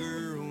with the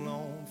girl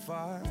on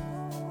fire.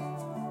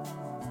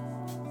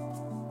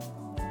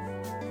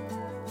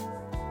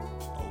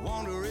 I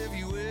wonder if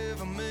you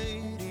ever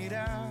made it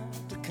out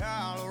to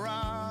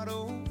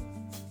Colorado,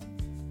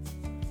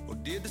 or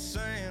did the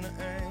Santa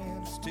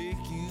Anas take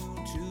you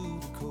to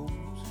the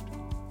coast?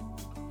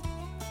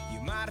 You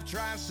might have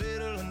tried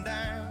settling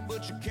down,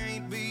 but you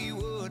can't be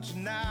what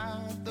you're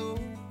not, though.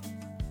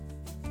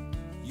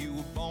 You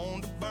were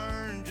born to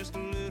burn just a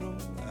little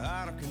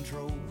out of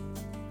control.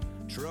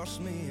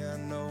 Trust me, I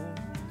know.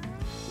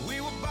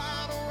 We were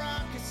bottle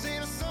rockets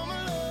in a summer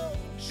love,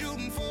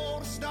 shooting for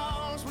the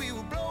stars. We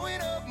were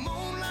blowing up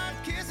moonlight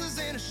kisses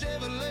in a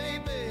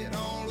Chevrolet bed.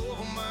 All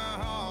over my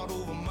heart,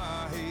 over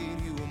my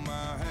head. You were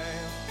my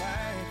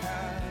half-pack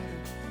hider,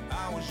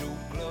 I was your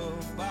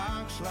glove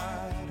box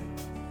slider.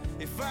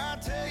 If I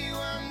tell you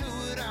I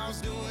knew what I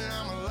was doing,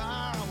 I'm a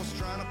liar. I was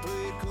trying to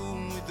play it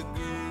cool with the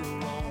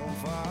girl on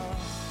fire.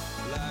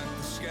 Like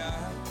the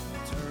sky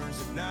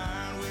turns at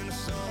night when the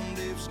sun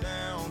dips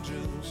down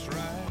just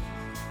right.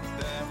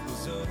 That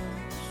was us,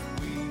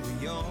 we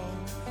were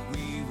young,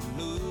 we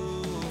were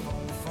love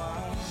on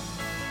fire.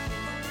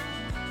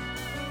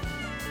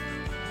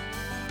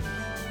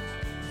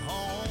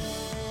 On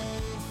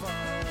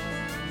fire.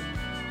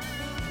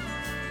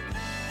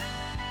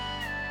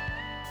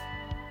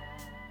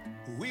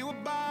 We were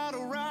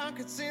bottle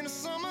rockets in a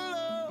summer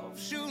love,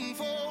 shooting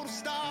for the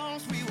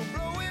stars. We were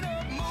blowing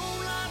up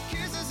moonlight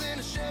kisses in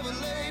a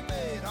Chevrolet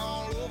bed.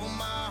 All over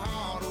my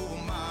heart, over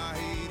my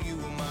head. You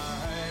were my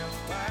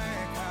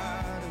half-pack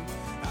hider,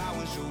 I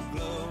was your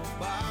glove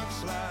box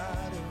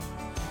slider.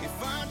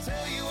 If I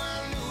tell you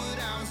I knew what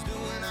I was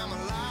doing, I'm a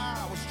liar.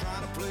 I was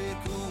trying to play it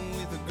cool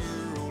with a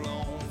girl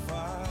on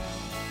fire.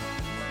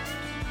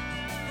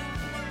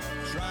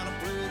 Trying to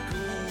play it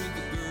cool with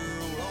a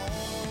girl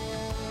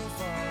on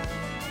fire.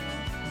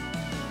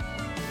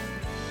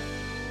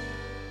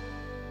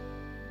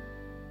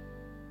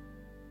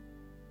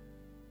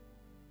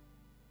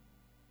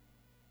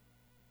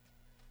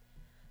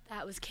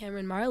 That was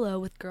Cameron Marlowe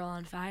with Girl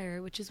on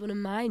Fire, which is one of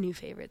my new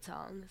favorite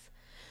songs.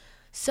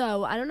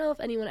 So, I don't know if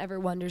anyone ever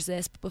wonders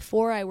this, but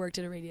before I worked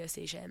at a radio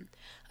station,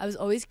 I was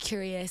always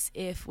curious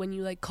if when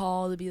you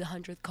call to be the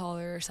 100th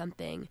caller or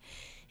something,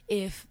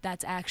 if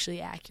that's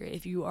actually accurate,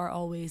 if you are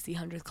always the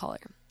 100th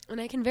caller.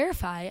 And I can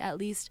verify, at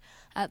least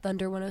at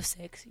Thunder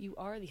 106, you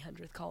are the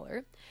 100th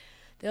caller.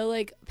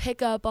 They'll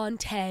pick up on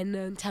 10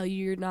 and tell you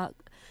you're not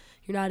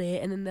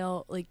it, and then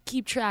they'll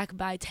keep track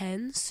by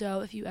 10.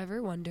 So if you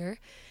ever wonder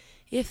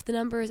if the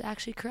number is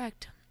actually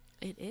correct,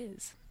 it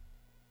is.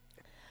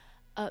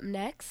 Up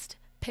next,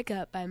 Pick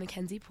Up by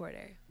Mackenzie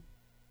Porter.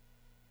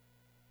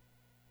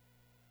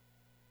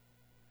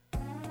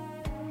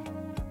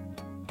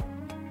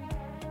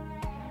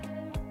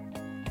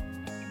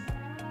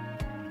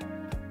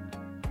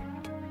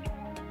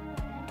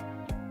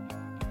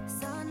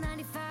 Saw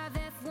 95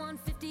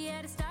 F-150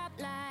 at a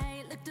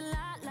stoplight, looked a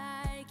lot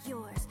like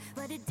yours,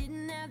 but it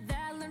didn't have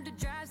that learn to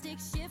drive stick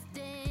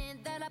shifting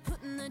that I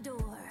put in the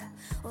door,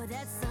 or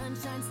that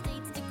Sunshine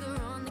State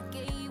sticker on the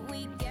gate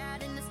we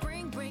got in the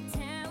spring break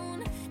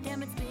town.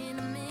 Damn, it's been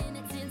a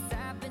minute since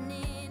I've been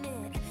in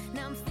it.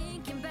 Now I'm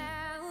thinking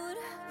about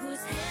whose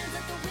hands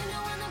at the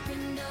window when the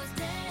window's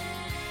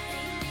down.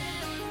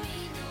 Ain't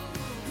me, no.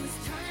 Who's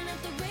turning up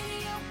the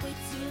radio way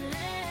too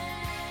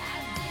loud?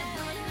 I did,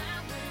 but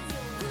not with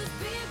you. Whose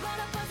beer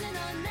bottle buzzing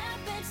on that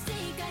bench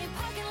seat? Got your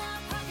parking lot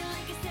parking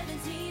like it's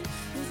 17.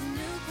 Whose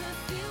new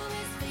perfume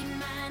is fading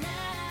mine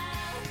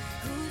out?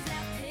 Who's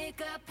that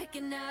pickup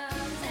picking up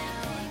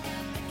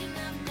now?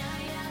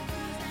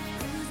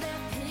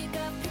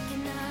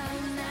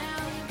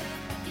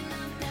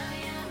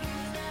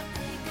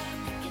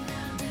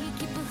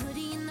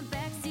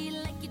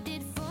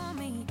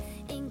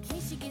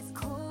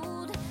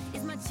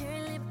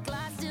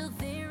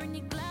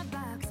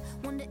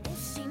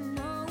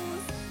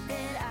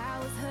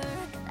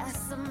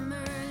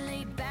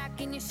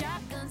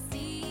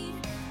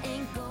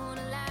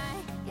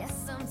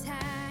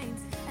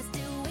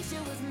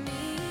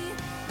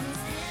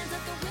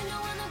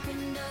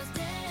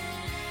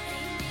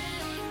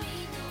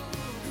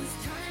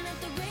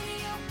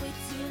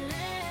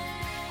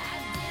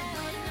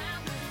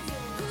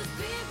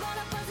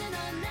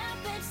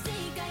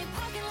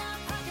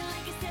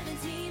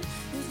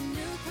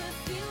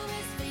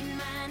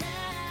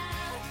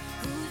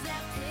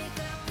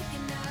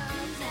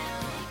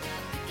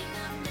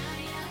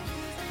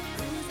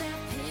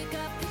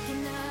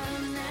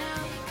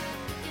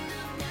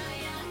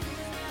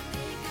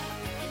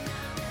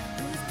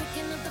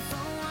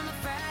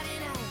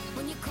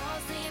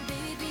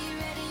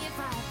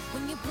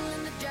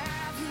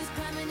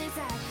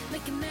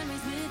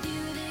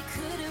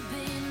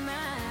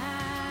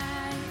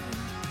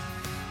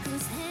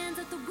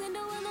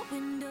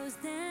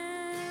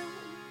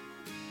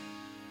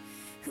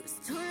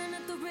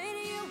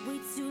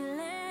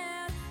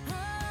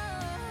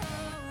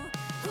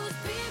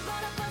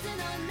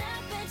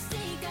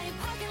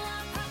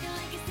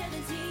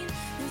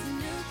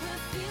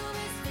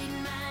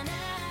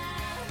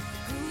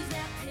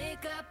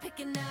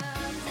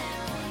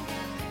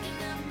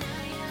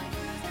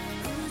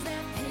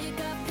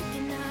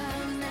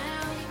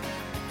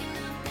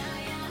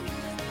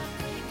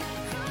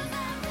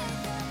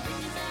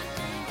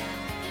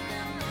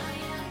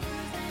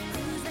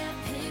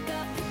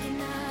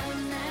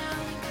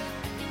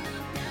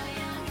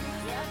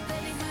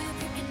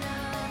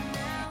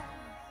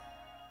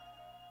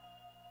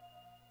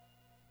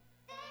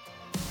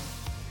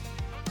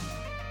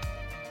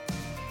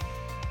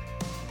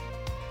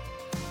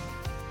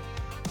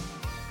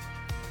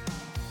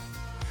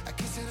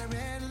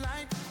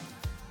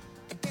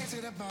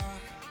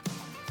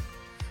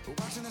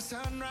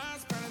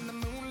 sunrise, burning the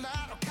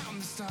moonlight, or counting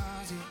the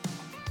stars, yeah.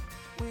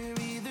 We're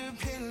either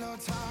pillow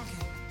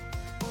talking,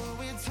 or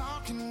we're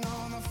talking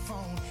on the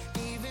phone.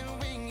 Even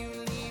when you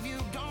leave, you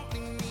don't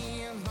leave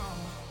me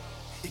alone.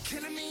 You're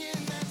killing me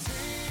in that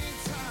tank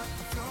top,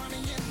 throwing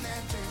me in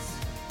that dress.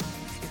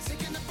 You're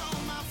taking up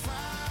all my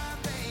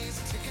Fridays,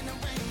 taking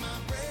away my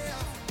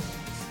breath.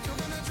 You're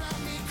gonna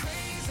drive me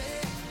crazy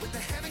with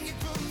the heaven you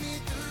put me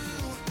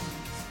through.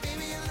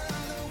 Baby, I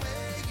love the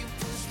way you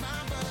push my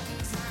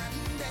buttons night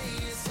and day.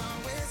 It's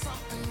always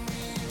something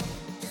with you.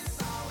 It's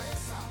always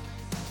something.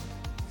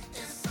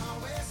 It's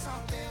always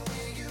something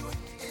with you.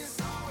 It's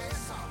always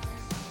something.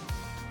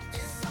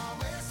 It's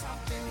always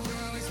something.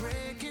 World is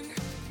breaking.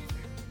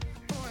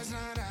 Boys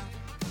not out.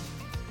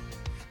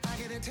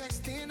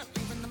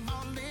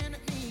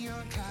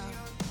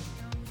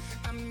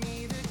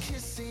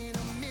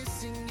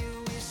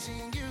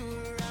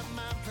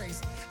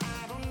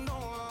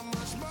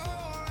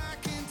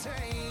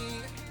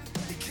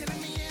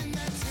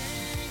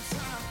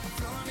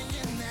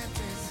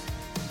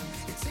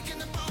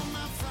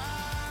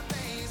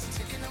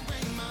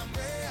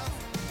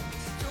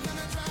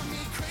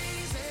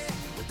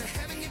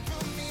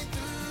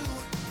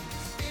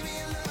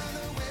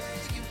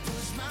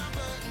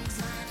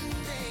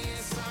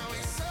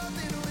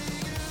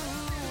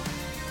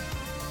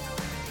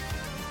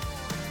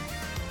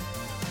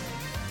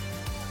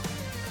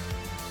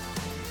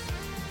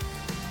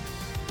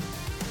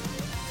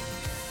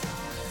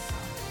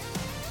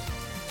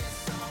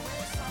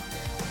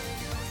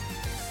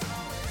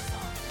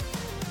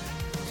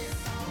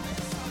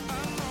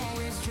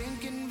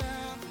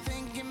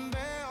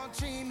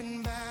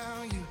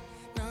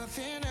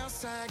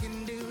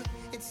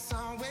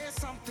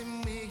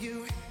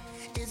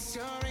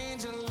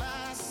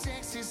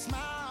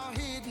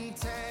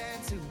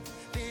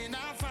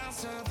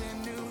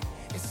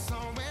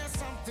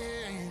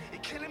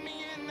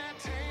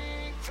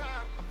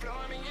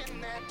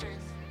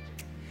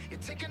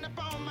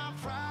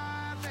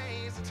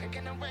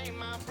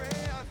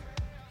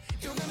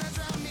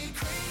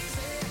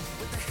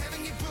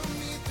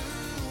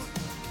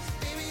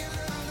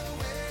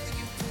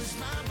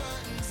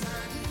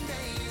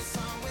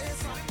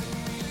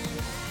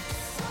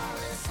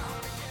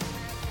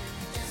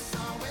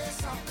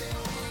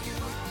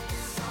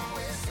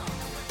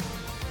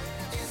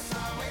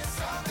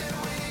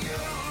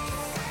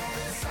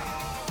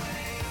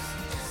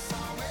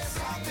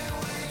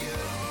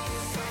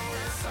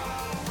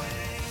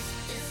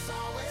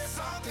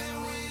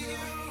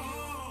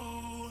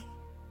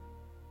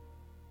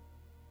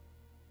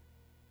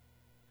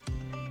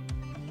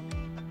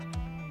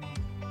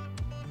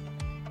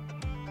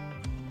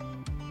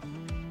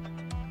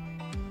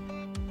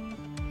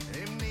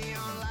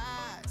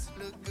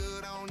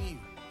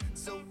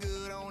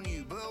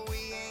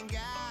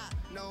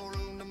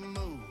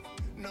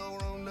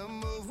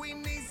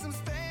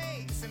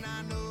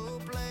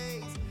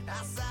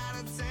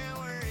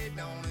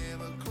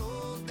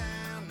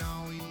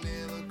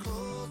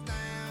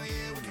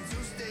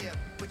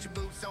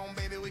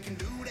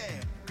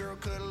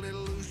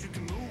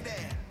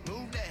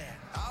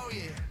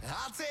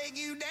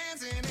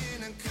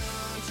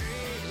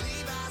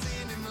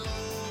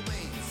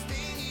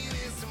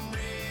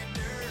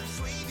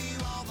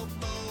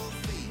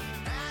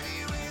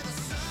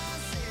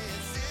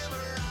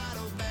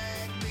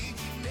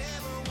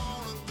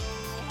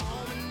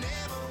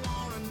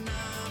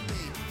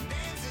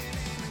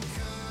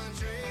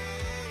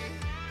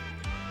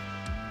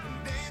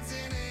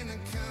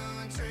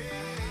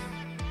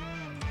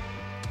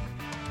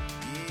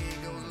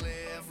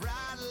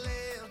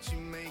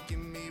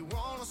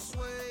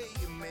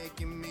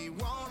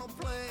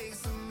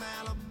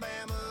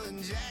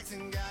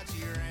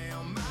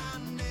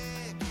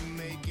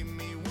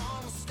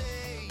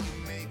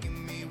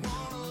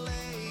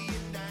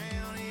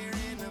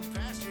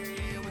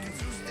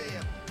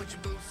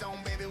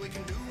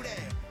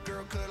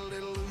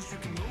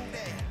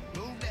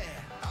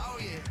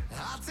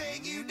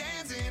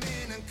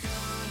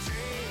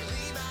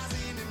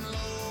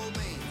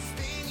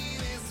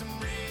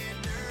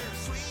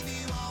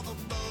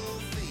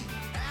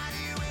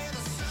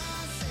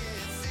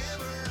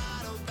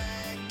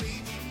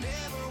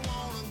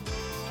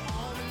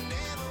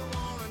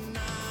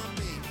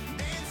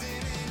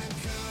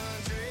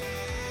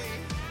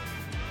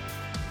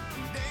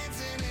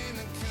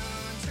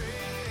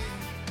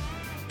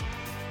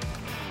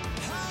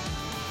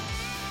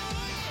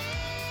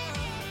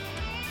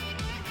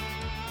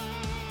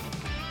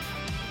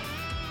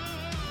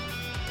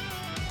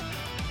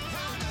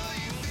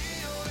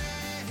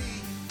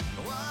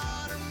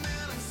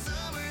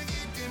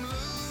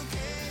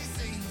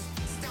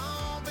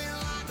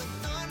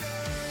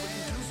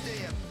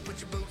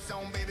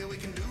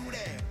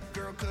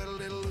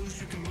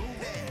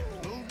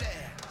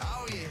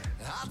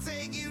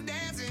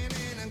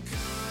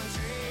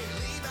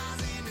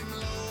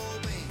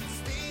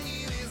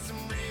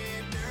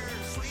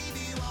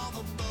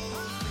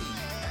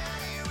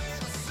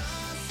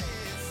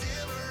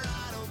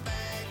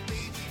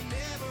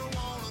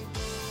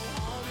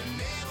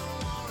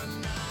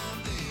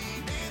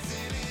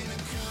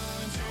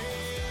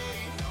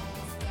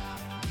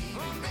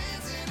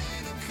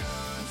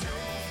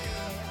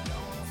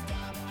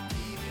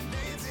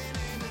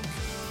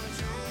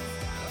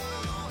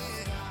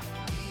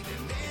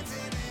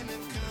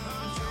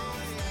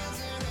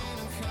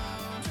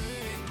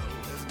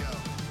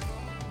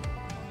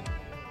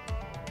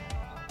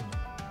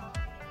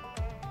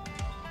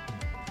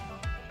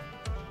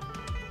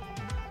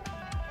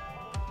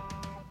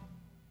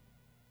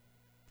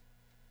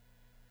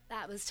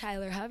 That was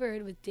Tyler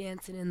Hubbard with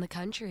Dancing in the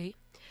Country.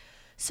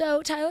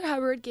 So Tyler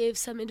Hubbard gave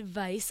some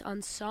advice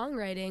on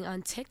songwriting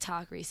on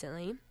TikTok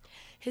recently.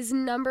 His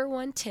number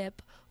one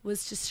tip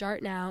was to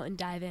start now and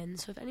dive in.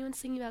 So if anyone's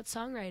thinking about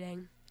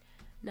songwriting,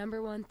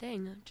 number one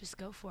thing, just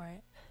go for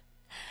it.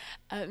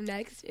 Up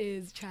next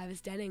is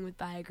Travis Denning with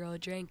Buy a Girl a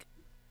Drink.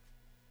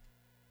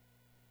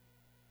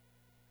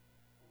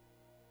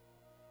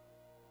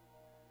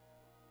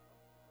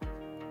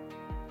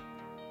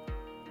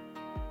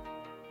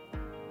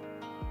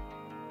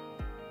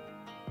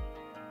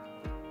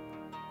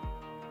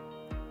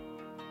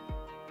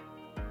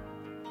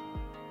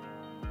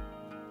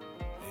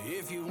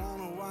 If you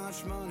wanna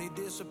watch money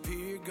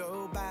disappear,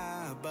 go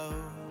buy a boat.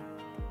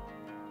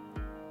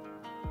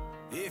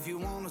 If you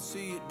wanna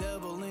see it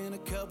double in a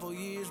couple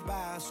years,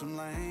 buy some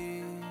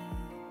land.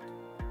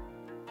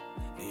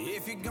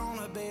 If you're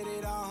gonna bet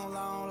it all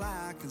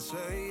I can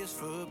say is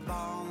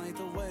football ain't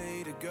the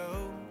way to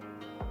go.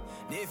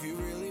 And if you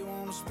really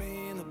wanna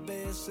spend the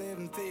best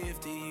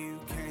 $750 you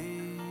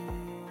can,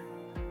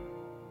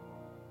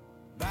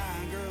 buy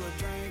a girl a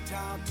drink,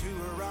 talk to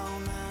her all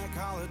night,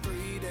 call her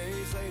 3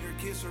 days later,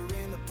 kiss her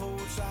in the porch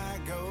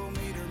side, go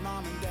meet her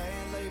mom and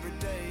dad Labor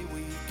Day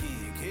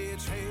weekend,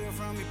 catch hell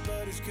from your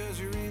buddies cause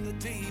you're in the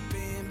deep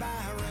end, buy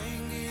a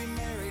ring, get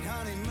married,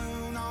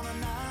 honeymoon on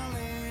an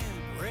island,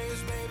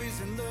 raise babies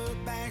and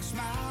look back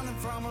smiling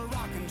from a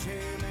rocking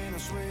chair, man I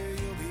swear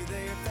you'll be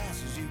there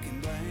fast as you can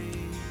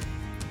blame,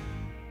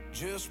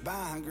 just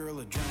buy a girl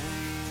a drink.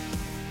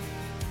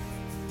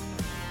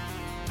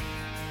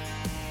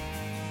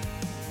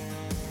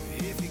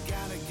 If you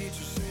gotta get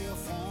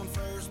yourself on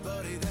first,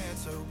 buddy,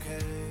 that's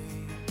okay.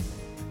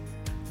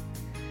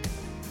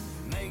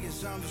 Make it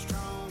something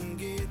strong and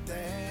get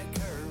that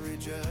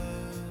courage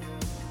up.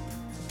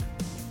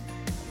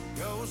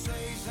 Go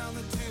say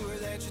something to her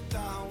that you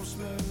thought was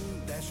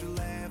smooth, that she'll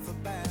laugh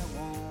about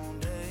one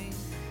day.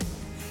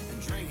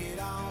 And drink it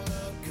all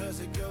up, cause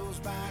it goes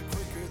by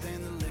quicker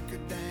than the liquor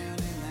down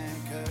in that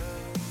cup.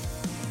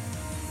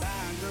 Buy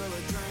a girl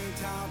a drink,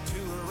 talk to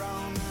her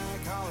all night,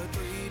 call her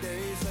 3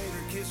 days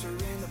later, kiss her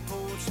in the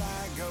porch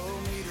side, go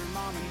meet her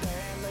mom and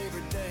dad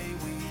Labor Day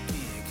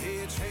weekend,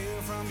 catch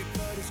hell from your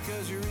buddies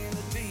cause you're in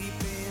the deep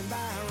end, buy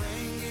a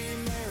ring, get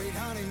married,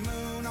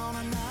 honeymoon on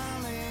an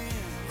island,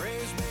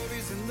 raise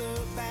babies and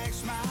look back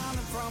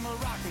smiling from a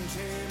rocking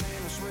chair, man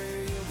I swear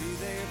you'll be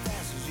there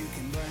fast as you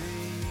can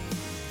blame,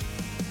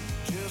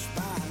 just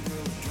buy a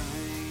girl a drink.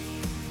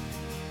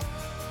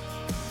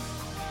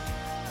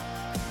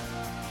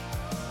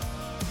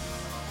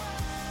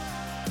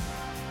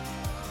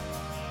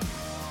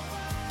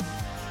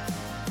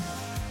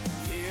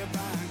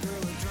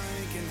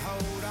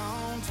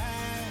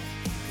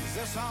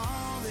 That's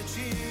all that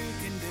you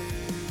can do,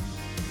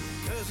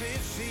 cause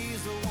if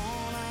she's the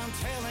one I'm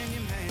telling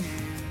you, man,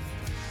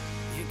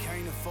 you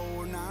can't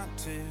afford not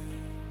to.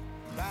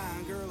 Buy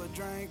a girl a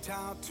drink,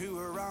 talk to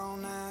her all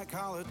night,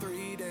 call her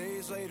 3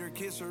 days later,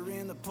 kiss her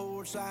in the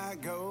porch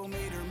side, go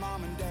meet her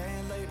mom and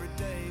dad Labor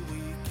Day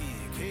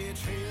weekend,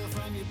 catch hell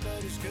from your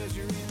buddies cause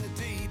you're in the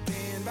deep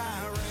end, buy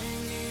a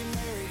ring, get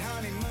married,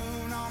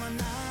 honeymoon on an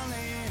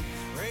island,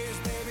 raise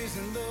babies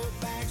and look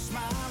back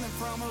smiling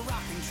from a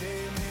rocking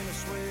chair, man I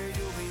swear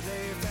you'll be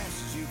there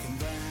fast as you can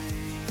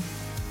blame,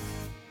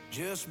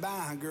 just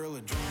buy a girl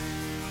a drink.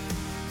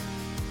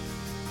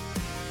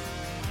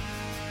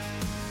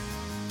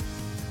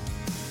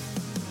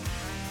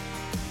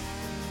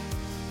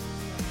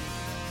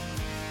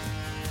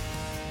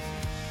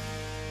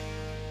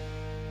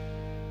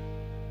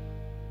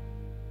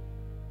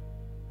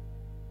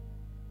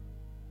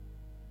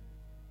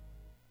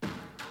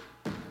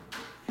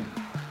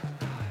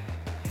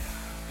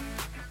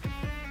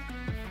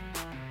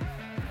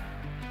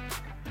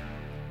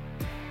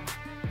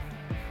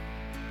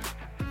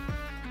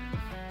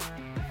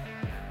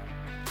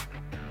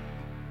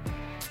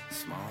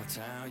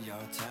 Town, your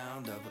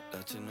town, double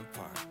Dutch in the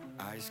park.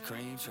 Ice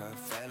cream truck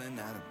failing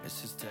out of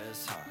Mrs.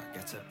 Tess Hart.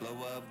 Got to blow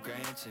up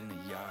Granch in the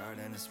yard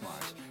and it's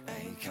March.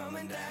 Ain't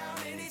coming down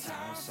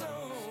anytime soon.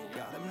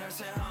 Got them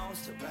nursing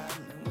homes to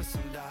battling with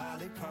some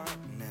Dolly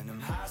Parton. And them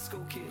high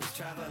school kids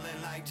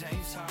traveling like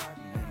James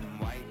Harden. And them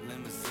white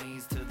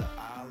limousines to the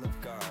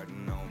Olive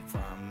Garden on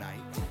prom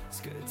night.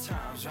 It's good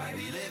times, right?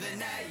 We living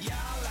that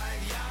y'all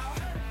life, y'all.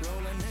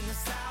 Rolling in the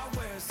South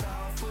where it's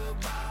all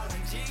football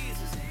and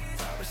Jesus.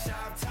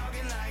 Barbershop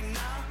talking like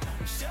nah.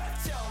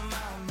 Shut your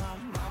mouth,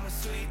 mama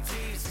sweet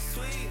tea's the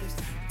sweetest.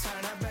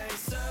 Turn that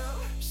bass up,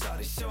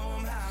 shawty show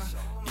 'em how.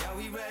 Yeah,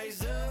 we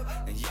raised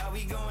up, and yeah,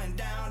 we going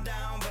down,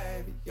 down,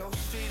 baby. Yo,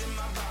 street in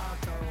my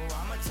barcode,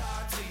 I'ma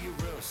talk to you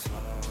real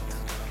slow.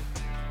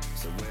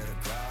 So where the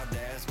crowd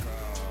that's crowd.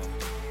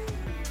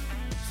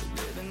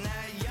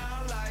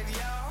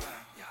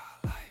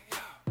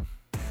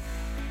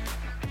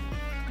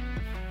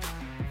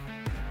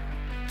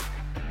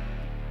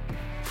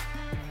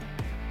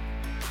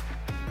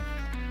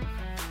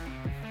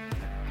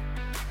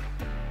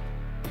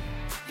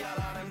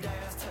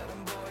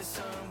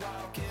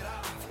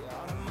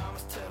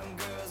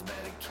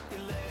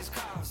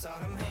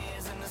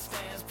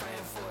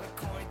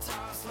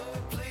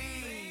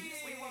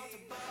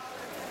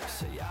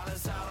 So y'all,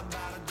 it's all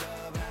about a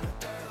dub and a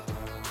third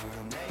row.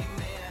 An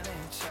amen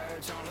in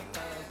church on the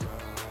third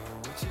row.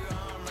 With your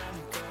arm around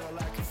the girl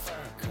like a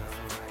fur coat.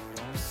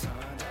 On a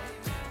Sunday,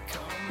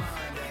 come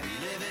Monday. We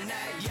living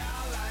that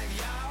y'all life,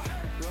 y'all.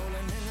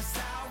 Rolling in the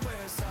South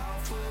where it's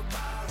all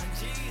football and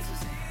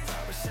Jesus.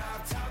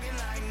 Barbershop talking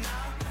like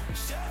nah.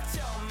 Shut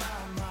your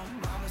mouth,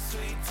 mama,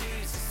 sweet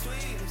tea's the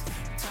sweetest.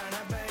 Turn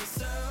that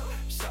bass up,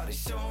 shawty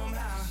show 'em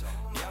how.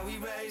 Yeah, we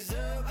raise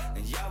up,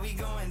 and yeah, we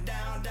going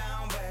down,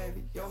 down,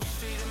 baby. Yo,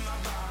 street in my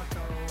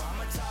barcode,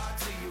 I'ma talk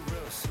to you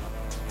real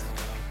slow.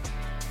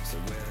 So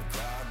where the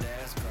crowd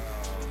that's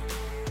grow.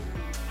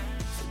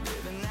 So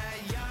living that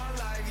y'all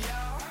life,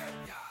 y'all.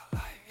 Y'all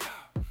life,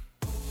 y'all.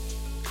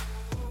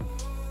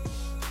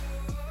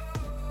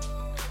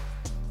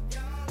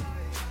 Y'all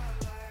life, y'all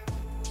life.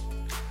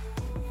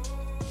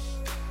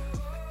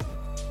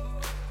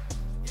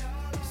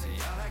 See,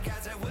 y'all that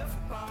got that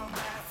wiffle ball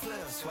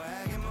backflip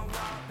swag in my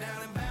walk down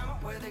in Bama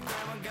where they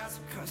grandma got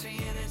some country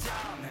in his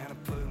jaw. Man, I'm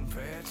putting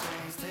prayer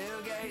chains,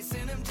 tailgates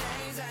in them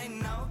chains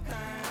ain't no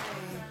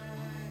thing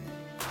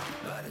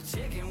but a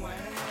chicken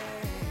wing.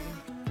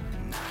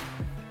 Nah,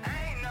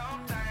 ain't no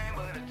thing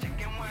but a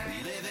chicken wing. We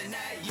living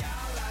that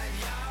y'all life,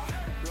 y'all.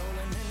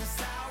 Rolling in the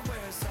South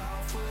where it's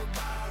all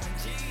football and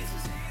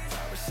Jesus.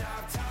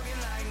 Barbershop talking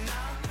like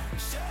nah.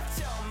 Shut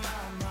your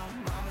mouth,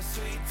 mama,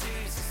 sweet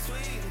tea's the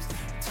sweetest.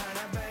 Turn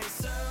that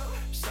bass up,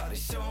 shawty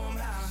show 'em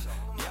how.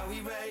 Yeah,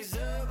 we raise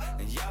up,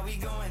 and yeah, we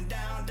going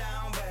down,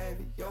 down,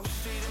 baby. Yo,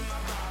 street in my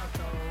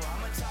barcode,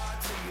 I'ma talk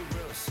to you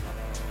real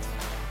slow.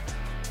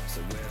 So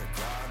where the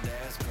crowd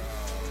that's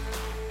grow.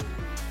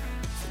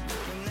 So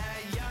living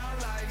that y'all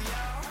life,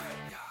 y'all.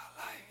 Y'all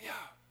life,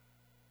 y'all.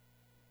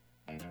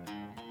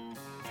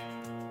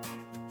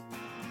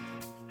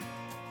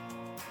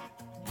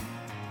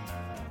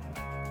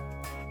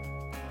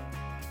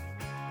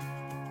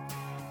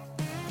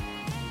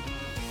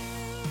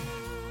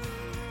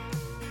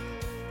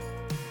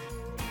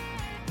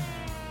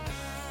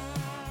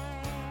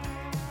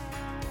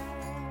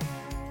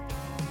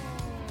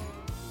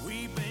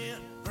 We've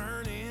been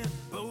burning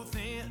both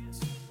ends,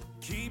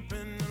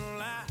 keeping the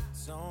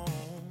lights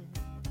on.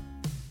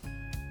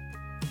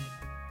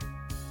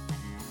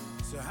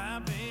 So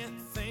I've been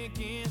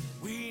thinking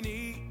we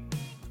need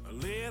a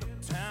little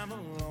time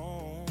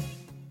alone.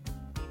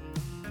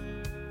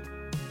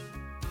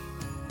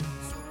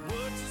 So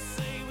would you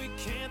say we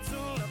cancel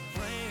our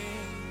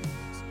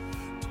plans?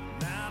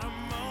 Tonight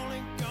I'm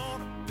only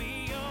gonna be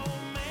your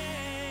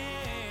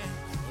man.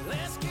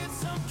 Let's get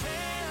some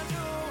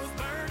candles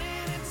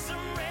burning and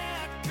some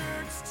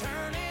records,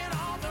 turning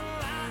all the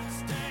lights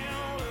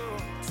down low,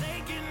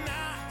 taking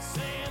nights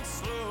and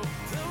slow.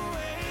 The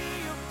way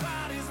your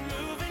body's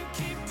moving,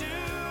 keep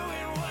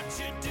doing what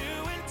you do.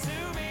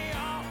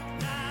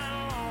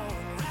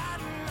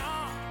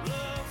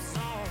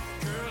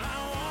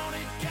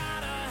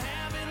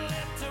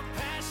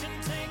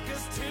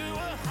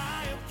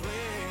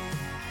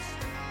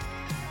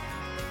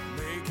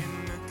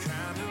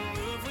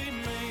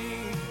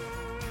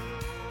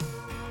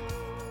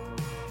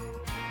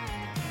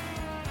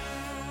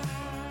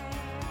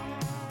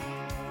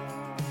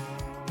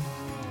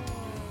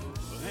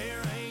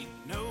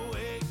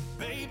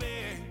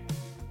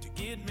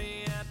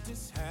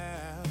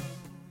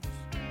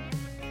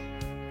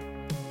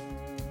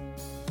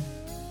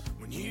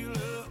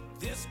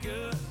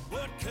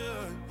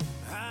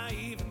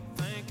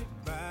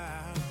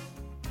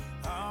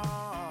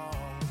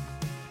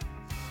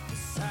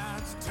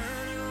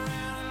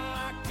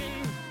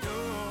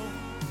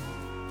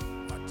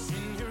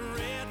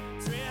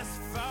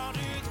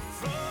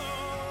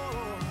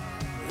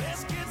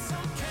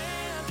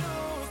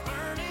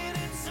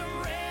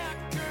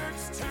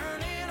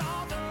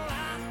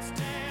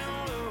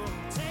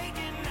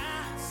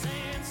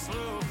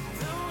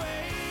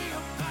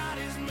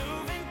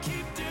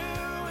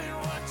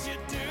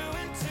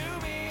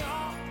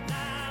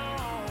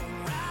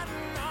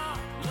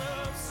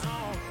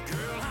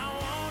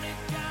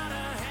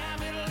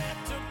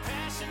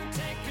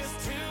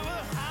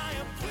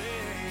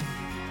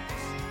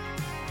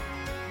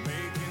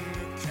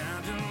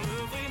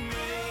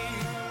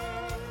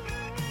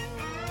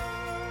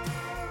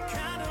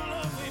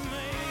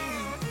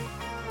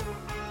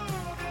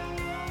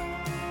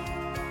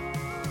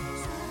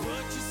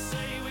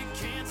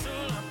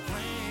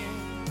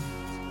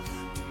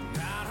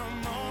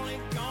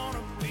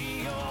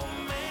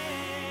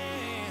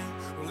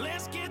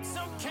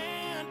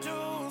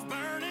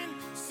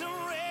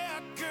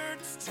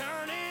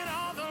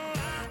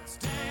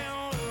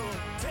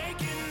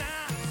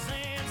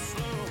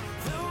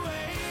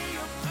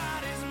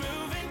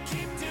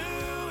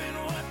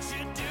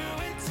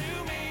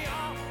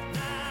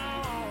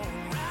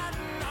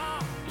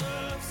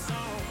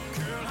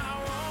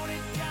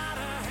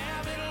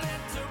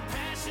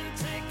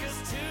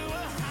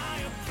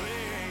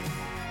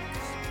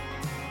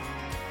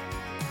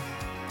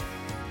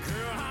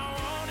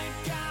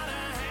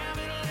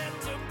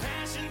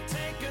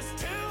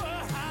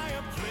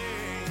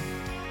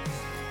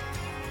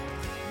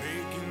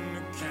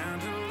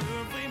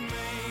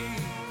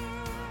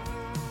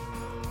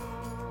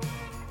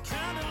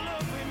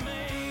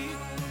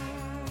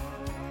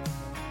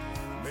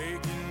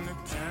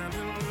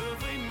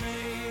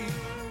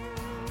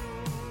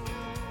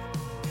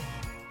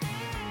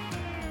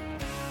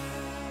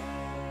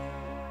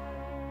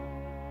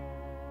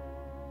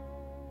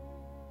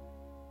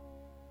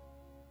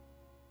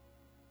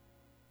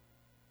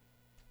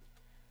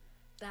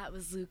 That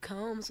was Luke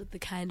Combs with The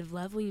Kind of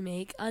Love We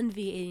Make on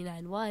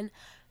V89.1,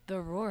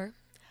 The Roar.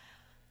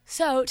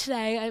 So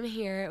today I'm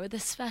here with a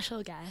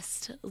special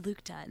guest,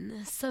 Luke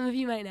Dunn. Some of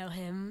you might know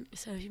him,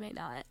 some of you might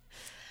not.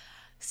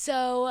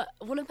 So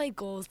one of my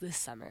goals this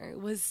summer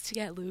was to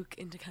get Luke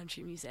into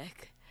country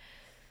music.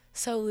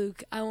 So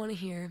Luke, I want to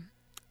hear,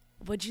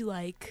 what'd you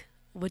like?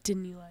 What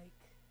didn't you like?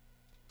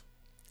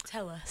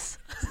 Tell us.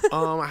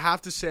 I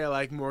have to say I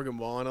like Morgan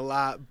Wallen a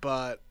lot,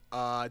 but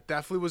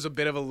definitely was a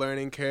bit of a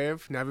learning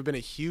curve. Never been a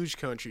huge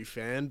country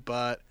fan,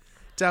 but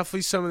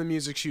definitely some of the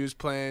music she was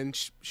playing,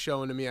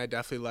 showing to me, I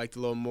definitely liked a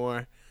little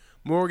more.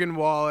 Morgan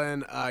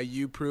Wallen,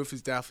 You Proof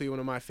is definitely one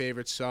of my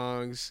favorite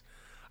songs.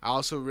 I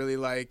also really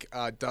like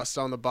Dust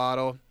on the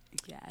Bottle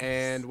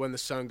and When the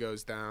Sun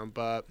Goes Down.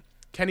 But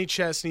Kenny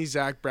Chesney,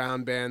 Zach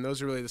Brown Band,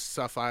 those are really the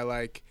stuff I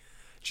like.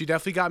 She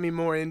definitely got me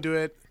more into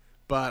it.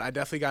 But I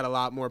definitely got a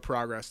lot more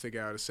progress to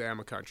go to say I'm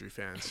a country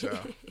fan. So,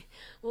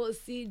 well,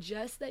 see,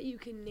 just that you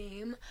can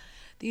name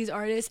these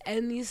artists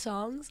and these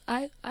songs,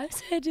 I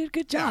say I did a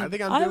good job. Yeah, I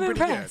think I'm doing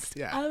pretty impressed. good.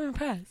 Yeah, I'm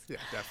impressed. Yeah,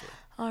 definitely.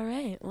 All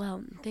right.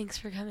 Well, thanks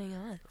for coming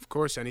on. Of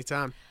course,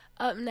 anytime.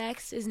 Up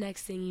next is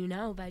Next Thing You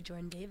Know by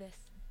Jordan Davis.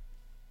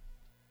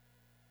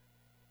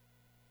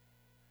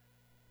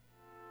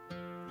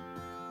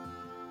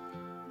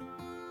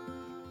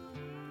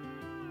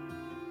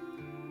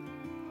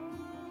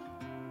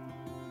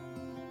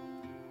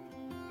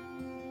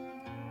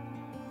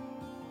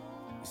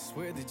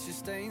 Swear that you're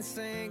staying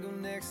single,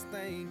 next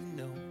thing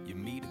you know, you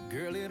meet a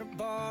girl at a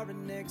bar,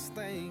 and next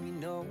thing you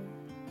know,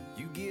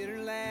 you get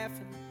her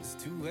laughing, it's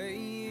 2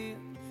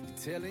 a.m. You're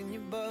telling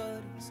your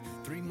buddies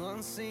 3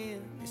 months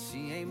in that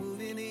she ain't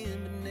moving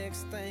in, but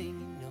next thing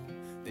you know,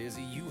 there's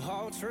a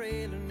U-Haul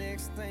trailer,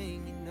 next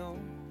thing you know,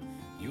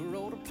 your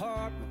old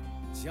apartment,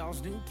 it's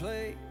y'all's new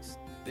place.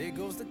 There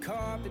goes the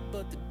carpet,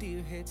 but the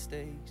deer head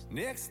stays.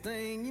 Next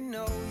thing you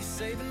know, you're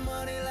saving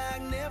money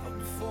like never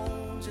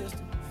before, just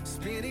to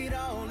spend it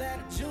all at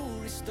a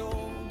jewelry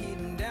store,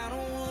 getting down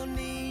on one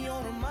knee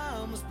on her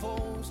mama's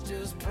porch,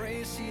 just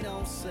praying she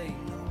don't say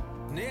no.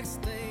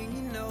 Next thing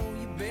you know,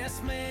 your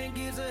best man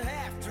gives a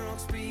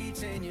half-drunk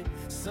speech, and you're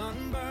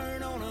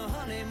sunburned on a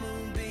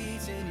honeymoon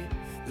beach, and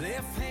your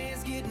left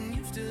hand's getting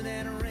used to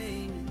that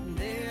ring, and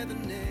there the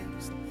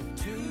next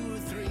 2 or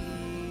 3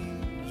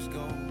 years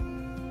gone.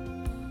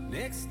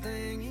 Next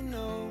thing you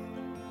know,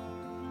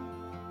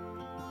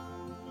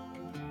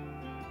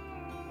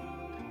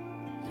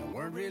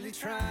 weren't really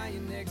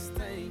trying, next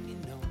thing you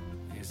know,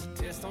 there's a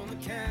test on the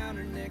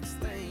counter, next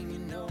thing you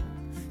know,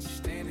 she's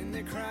standing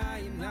there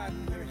crying,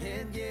 nodding her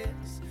head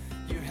yes.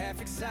 You're half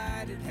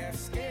excited, half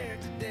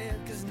scared to death,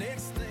 cause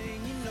next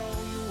thing you know,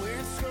 you're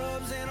wearing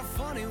scrubs and a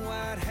funny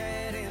white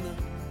hat, and the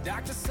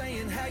doctor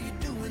saying how you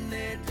doing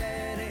there,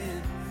 Dad,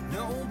 and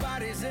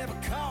nobody's ever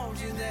called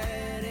you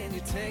that, and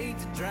you take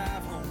the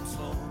drive home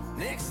slow.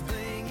 Next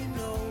thing you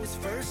know, it's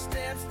first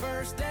steps,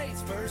 first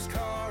dates, first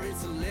car.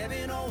 It's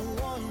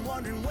 11:01,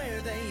 wondering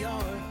where they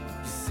are.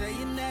 You're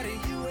saying that a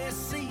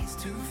USC's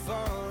too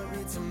far.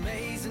 It's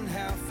amazing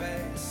how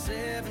fast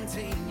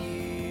 17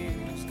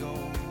 years go.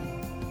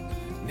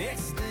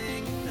 Next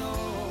thing you know,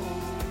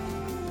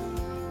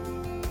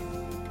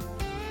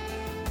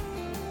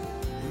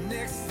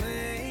 next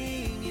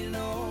thing you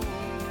know,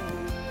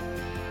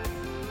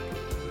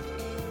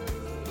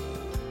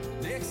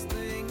 next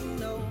thing you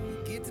know, you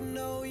get to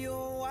know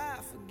your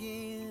wife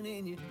again,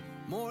 and you're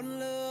more in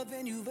love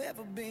than you've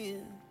ever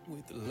been,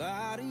 with a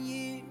lot of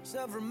years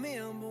of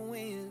remember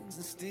wins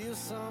and still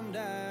some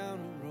down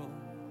the road.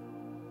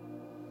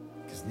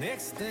 Cause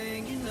next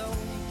thing you know,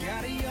 you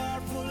got a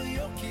yard full of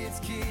your kids'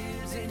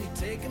 kids, and you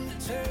take them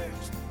to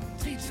church,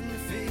 teach them to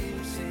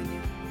fish, and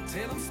you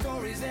tell them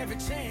stories every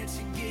chance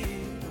you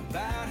get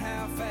about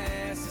how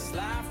fast this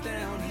life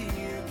down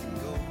here can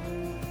go.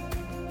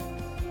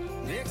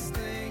 Next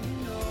thing you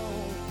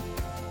know,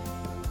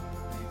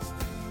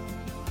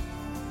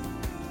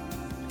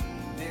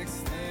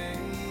 next thing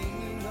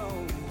you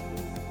know,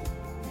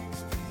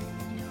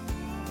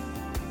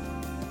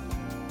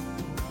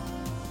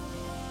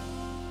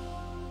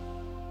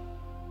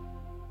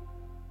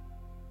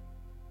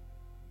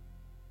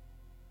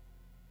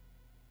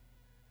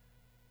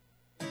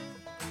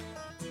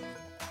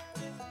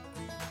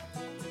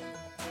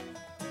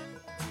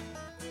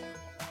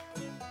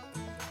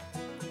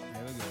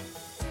 there we go.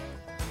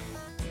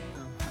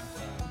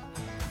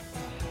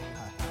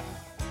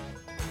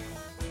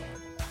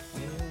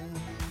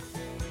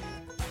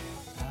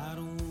 I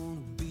don't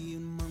wanna be a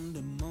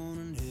Monday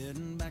morning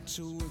heading back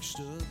to work,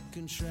 stuck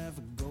in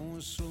traffic,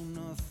 going slow,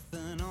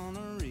 nothing on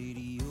the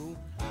radio.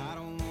 I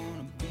don't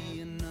wanna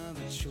be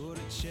another chore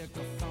to check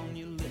off on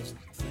your list,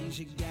 things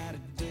you gotta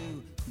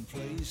do and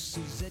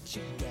places that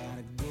you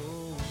gotta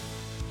go.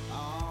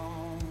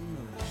 Oh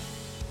no,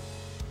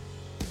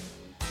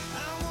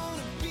 I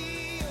wanna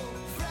be your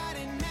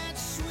Friday night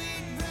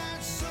sweet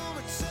ride,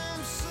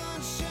 summertime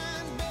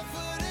sunshine,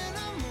 barefoot in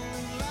the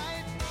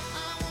moonlight.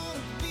 I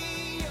wanna be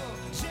your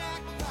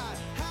jackpot,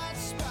 hot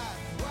spot,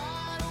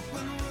 wide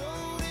open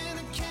road in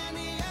a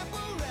candy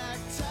apple rack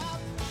top.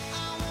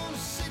 I wanna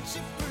set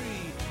you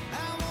free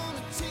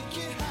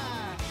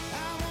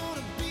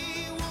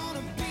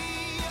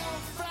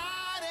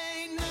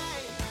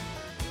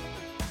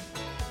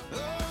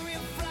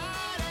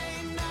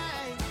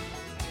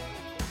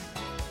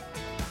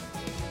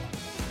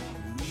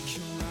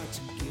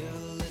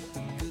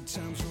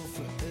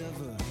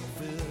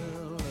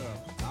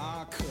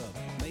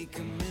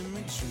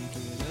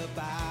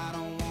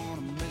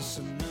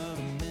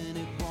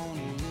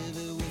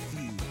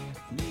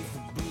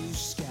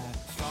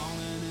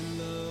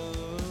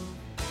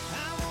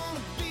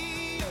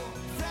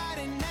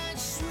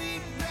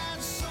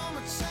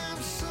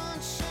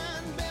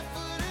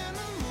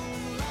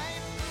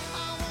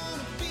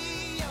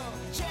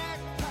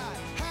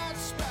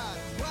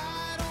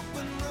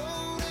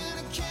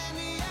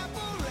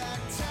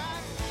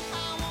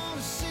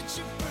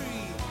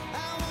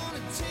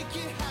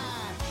take you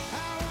high.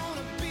 I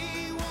wanna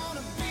be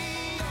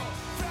your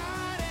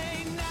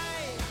Friday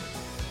night.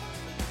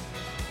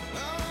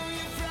 Oh,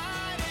 your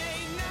Friday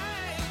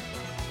night.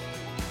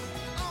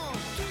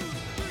 2,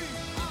 3,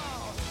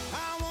 oh.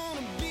 I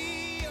wanna be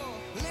your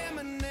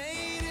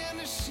lemonade in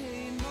the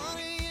shade,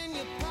 money in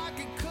your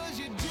pocket 'cause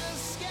you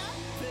just got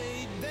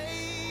paid,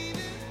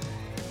 baby.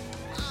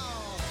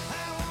 Oh,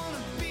 I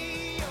wanna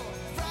be your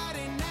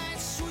Friday night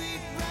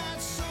sweet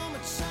ride,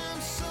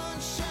 summertime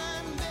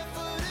sunshine,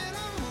 barefoot in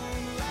the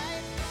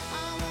moonlight.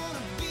 I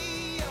wanna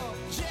be your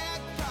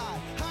jackpot,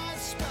 hot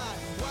spot,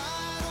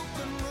 wide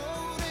open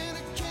road in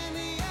a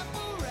candy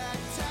apple rack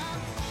top.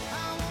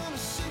 I wanna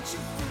set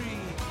you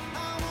free,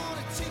 I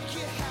wanna take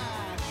you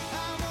high.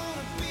 I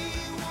wanna be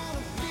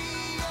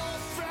your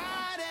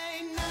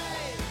Friday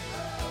night.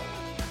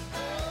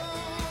 Oh,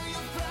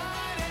 your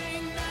Friday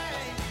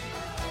night.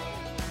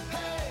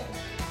 Hey,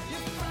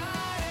 your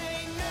Friday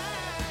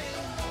night.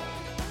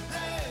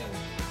 Hey,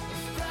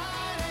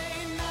 Friday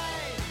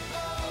night.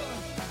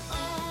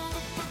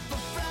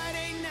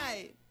 Friday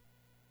night.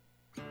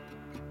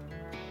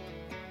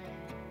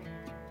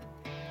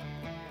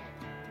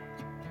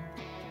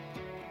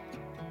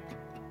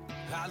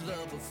 I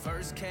love a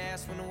first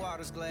cast when the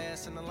water's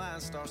glass and the line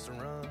starts to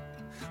run.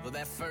 Well,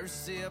 that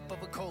first sip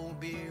of a cold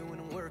beer when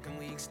the working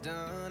week's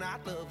done. I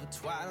love a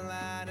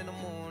twilight in the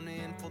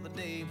morning before the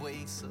day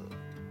wakes up.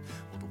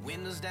 Well, the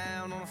windows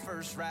down on a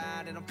first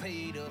ride in a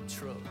paid-up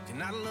truck.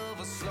 And I love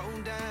a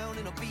slow down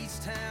in a beach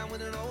town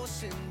with an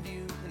ocean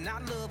view. And I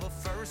love a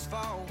first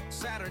fall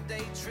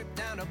Saturday trip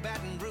down to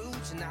Baton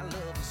Rouge. And I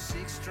love a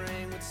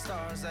six-string with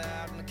stars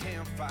out and a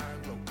campfire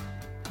glow.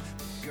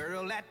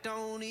 Girl, that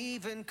don't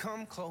even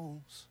come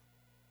close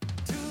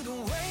to the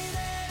way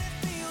that it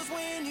feels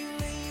when you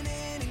lean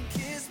in and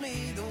kiss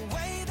me. The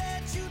way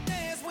that you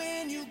dance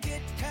when you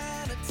get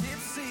kinda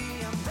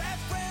tipsy. I'm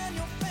wrapped around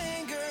your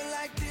finger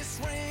like this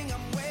ring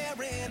I'm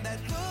wearing. That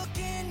look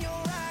in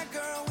your eye,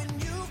 girl, when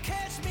you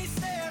catch me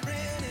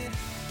staring. And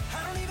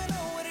I don't even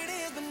know what it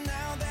is, but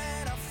now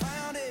that I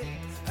found it,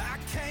 I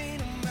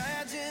can't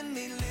imagine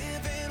me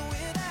living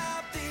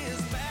without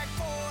this. Back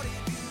 40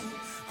 view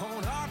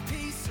on our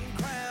piece of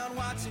ground,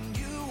 watching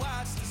you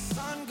watch the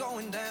sun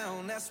going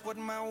down. That's what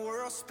my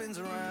world spins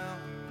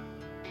around.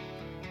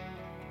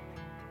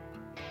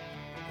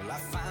 Well, I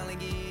finally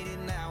get it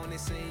now, and they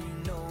say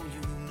you know.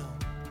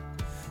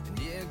 And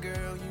yeah,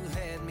 girl, you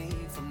had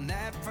me from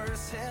that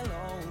first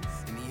hello.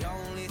 And the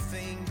only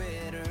thing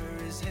better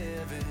is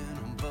heaven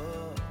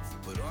above.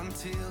 But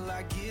until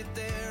I get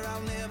there,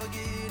 I'll never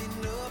get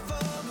enough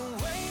of the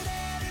way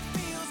that it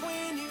feels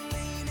when you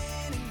lean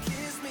in and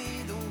kiss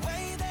me. The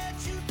way that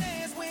you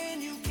dance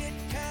when you get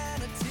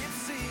kinda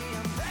tipsy.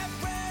 I'm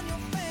wrapped around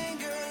your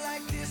finger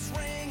like this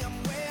ring I'm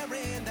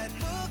wearing. That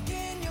look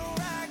in your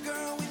eye,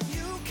 girl, when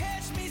you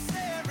catch me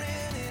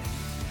staring. And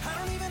I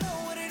don't even know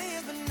what it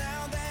is, but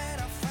now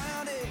that I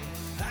found it,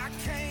 I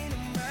can't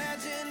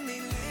imagine me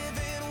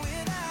living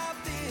without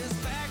this.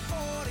 Back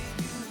 40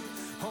 view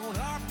on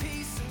our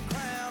piece of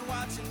ground,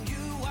 watching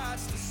you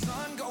watch the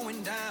sun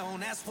going down.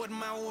 That's what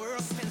my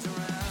world spins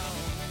around.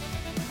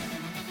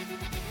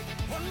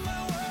 What my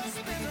world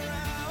spins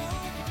around.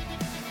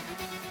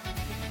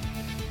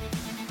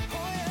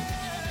 Oh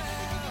yeah.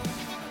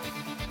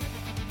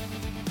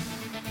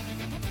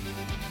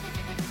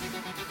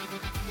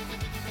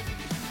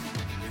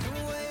 The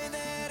way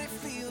that it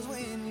feels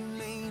when you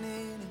lean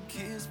in and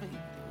kiss me.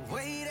 The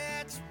way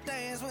that you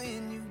dance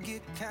when you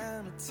get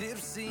kinda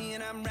tipsy.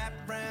 And I'm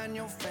wrapped around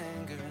your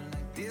finger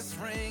like this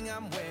ring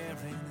I'm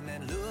wearing. And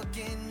that look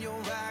in your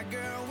eye,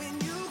 girl, when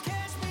you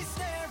catch me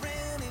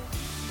staring. And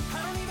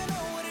I don't even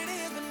know what it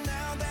is, but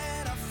now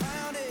that I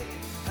found it,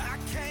 I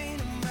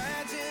can't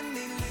imagine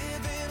me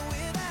living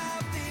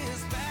without this.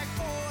 Back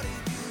 40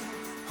 view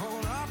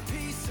on our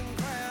piece of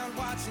ground,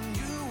 watching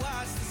you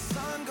watch the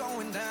sun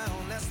going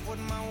down. That's what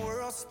my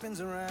world spins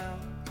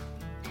around.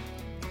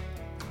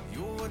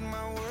 You're what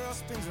my world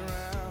spins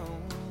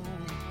around.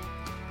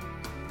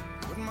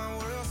 What my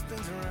world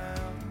spins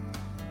around.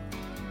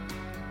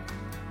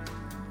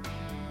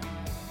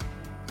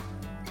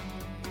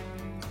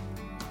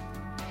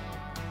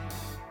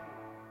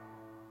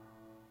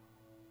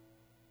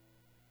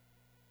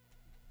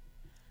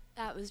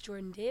 That was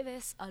Jordan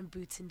Davis on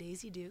Boots and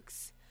Daisy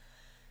Dukes.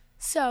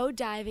 So,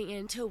 diving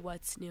into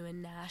what's new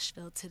in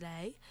Nashville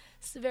today,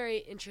 it's a very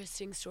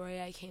interesting story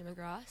I came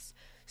across.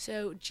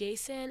 So,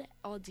 Jason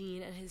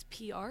Aldean and his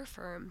PR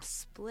firm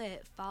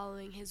split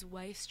following his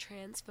wife's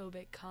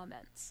transphobic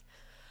comments.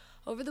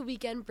 Over the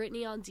weekend,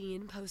 Brittany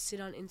Aldean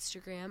posted on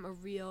Instagram a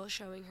reel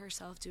showing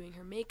herself doing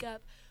her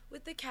makeup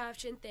with the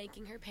caption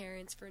thanking her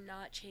parents for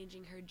not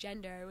changing her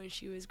gender when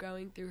she was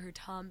growing through her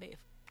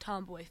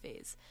tomboy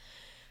phase.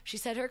 She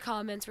said her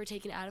comments were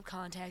taken out of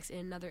context in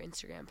another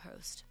Instagram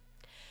post.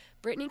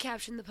 Brittany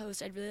captioned the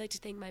post, "I'd really like to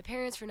thank my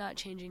parents for not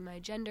changing my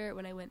gender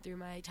when I went through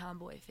my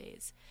tomboy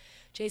phase."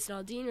 Jason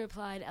Aldean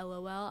replied,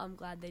 "LOL, I'm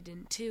glad they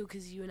didn't too,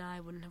 because you and I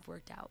wouldn't have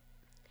worked out."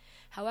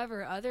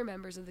 However, other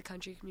members of the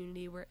country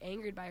community were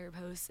angered by her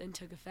posts and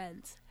took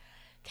offense.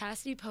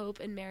 Cassidy Pope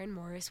and Maren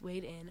Morris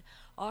weighed in,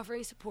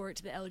 offering support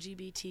to the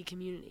LGBT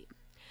community.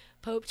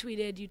 Pope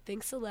tweeted, "You'd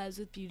think celebs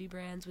with beauty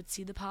brands would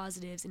see the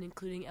positives in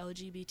including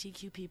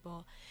LGBTQ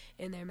people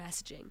in their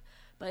messaging.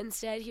 But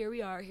instead, here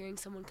we are hearing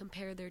someone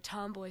compare their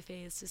tomboy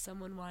phase to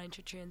someone wanting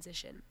to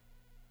transition."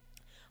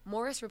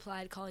 Morris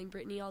replied, calling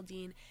Brittany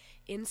Aldean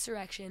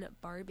Insurrection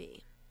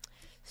Barbie.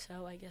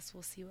 So I guess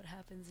we'll see what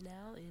happens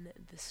now in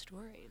the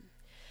story.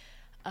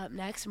 Up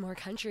next, more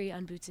country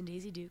on Boots and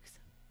Daisy Dukes.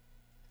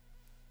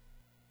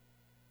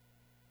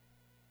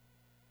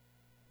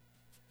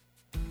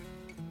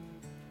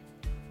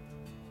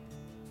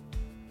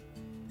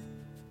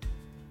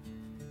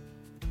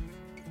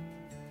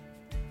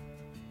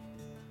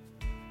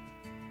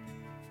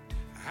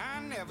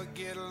 I never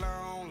get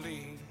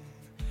lonely.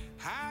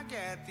 I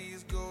got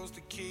these goals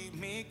to keep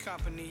me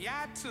company.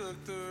 I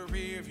took the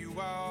rear view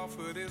off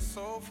of this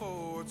so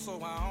forward,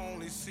 so I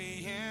only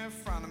see in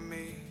front of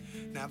me.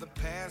 Now the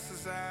past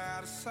is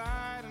out of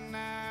sight and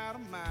out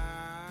of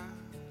mind.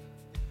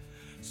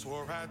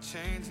 Swore I'd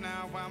change,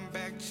 now I'm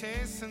back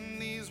chasing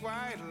these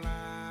white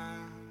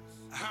lines.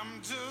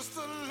 I'm just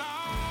a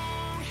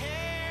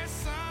long-haired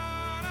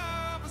son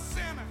of a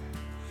sinner,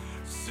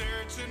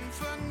 searching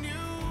for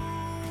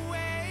new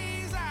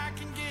ways I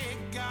can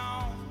get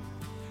gone.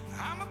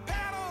 I'm a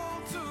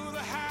pedal to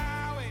the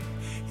highway.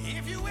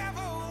 If you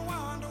ever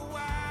wonder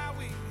why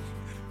we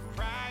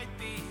write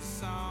these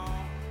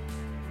songs,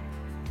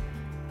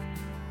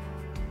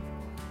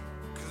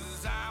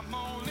 'cause I'm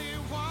only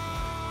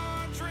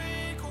one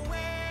drink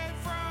away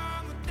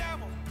from the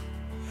devil.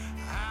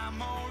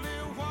 I'm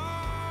only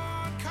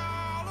one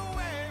call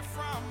away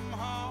from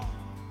home.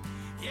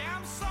 Yeah,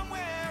 I'm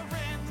somewhere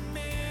in the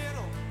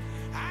middle.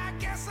 I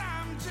guess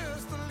I'm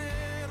just a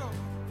little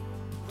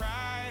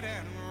right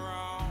and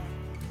wrong.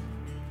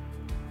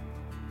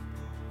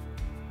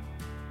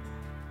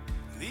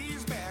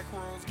 These back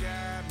roads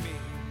got me.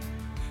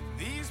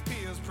 These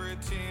pills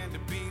pretend to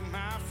be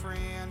my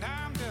friend.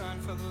 I'm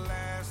done for the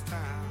last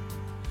time.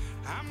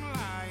 I'm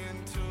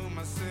lying to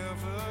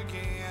myself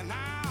again.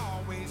 I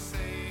always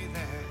say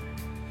that.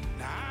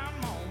 Now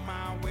I'm on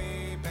my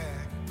way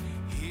back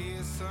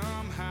here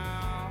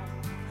somehow.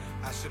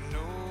 I should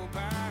know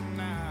by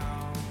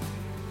now.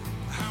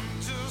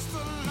 I'm just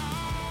a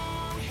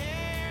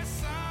long-haired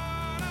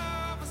son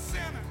of a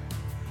sinner,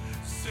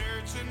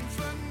 searching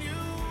for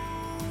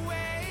new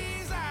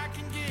ways I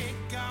can get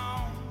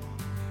gone.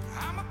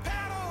 I'm a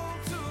pedal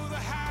to the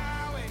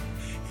highway.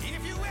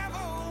 If you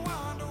ever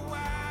wonder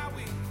why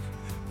we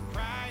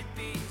write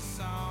these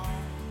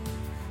songs,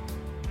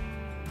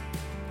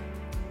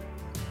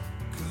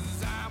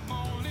 'cause I'm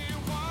only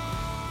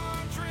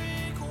one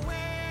drink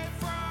away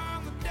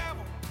from the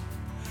devil.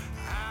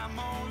 I'm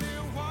only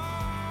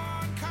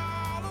one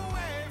call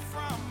away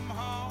from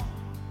home.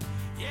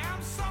 Yeah,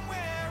 I'm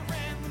somewhere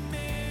in the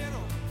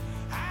middle.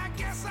 I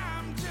guess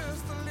I'm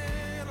just a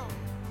little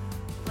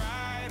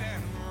right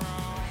and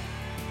wrong.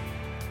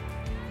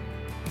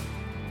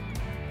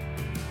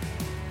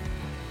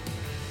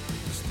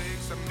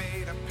 Mistakes I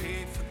made, I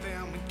paid for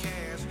them in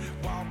cash.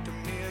 Walked a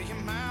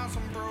million miles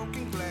on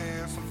broken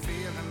glass. I'm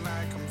feeling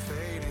like I'm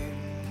fading.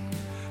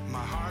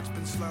 My heart's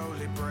been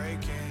slowly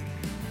breaking.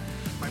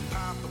 Might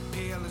pop a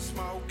pill and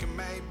smoke and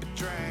maybe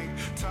drink.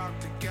 Talk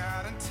to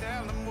God and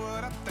tell him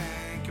what I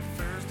think. At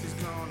first he's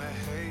gonna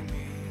hate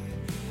me,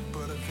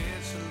 but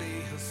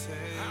eventually he'll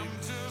say, I'm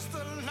just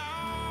a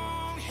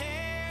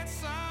long-haired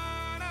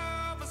son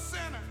of a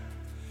sinner,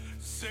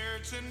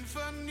 searching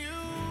for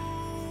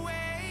new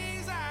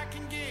ways I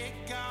can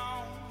get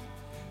gone.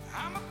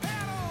 I'm a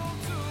pedal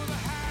to the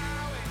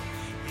highway.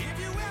 If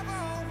you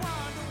ever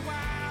wonder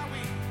why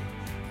we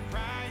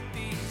write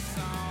these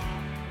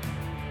songs,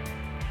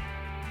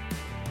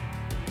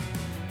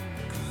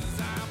 'cause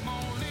I'm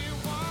only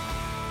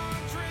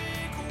one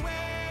drink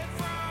away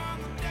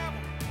from the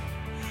devil.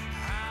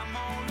 I'm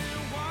only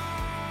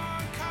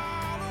one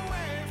call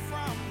away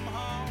from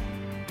home.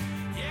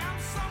 Yeah, I'm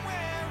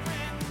somewhere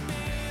in the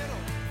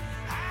middle.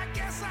 I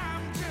guess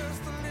I'm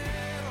just a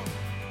little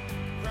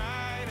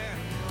right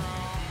and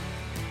wrong.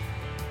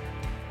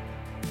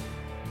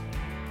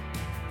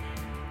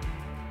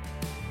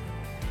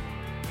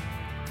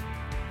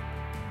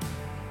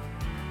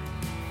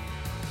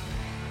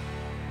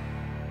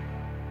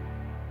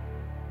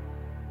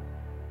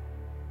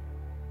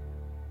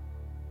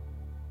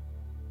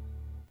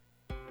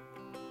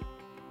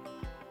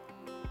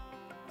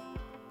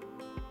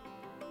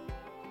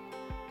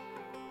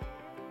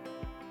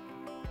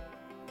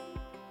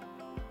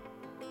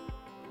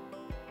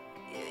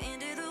 You're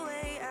into the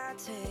way I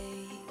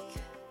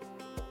take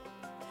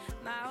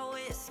my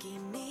whiskey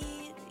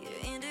neat.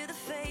 You're into the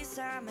face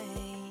I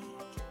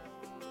make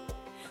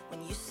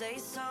when you say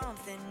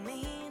something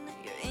mean.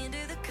 You're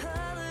into the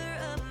color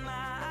of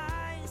my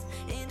eyes,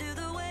 into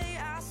the way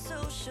I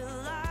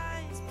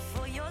socialize.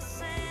 For your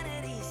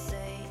sanity's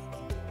sake,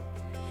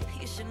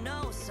 you should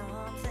know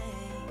some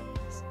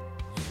things.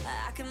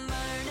 I can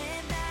burn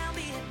it down,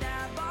 be a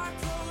dive bar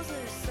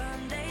closer.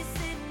 Sunday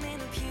sitting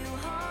in a pew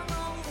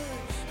hungover.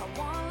 I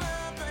want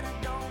love, but I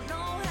don't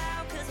know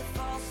how, 'cause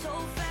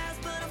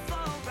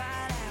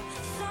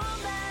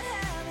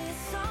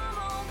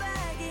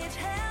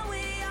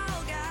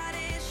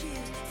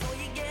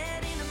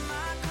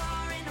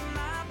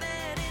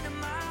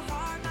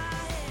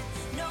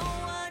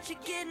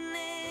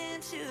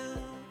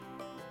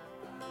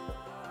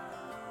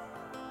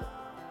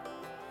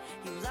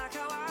like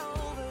how I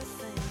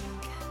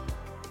overthink,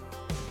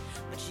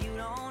 but you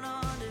don't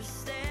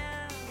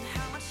understand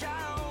how much I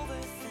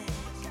overthink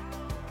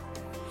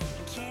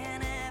and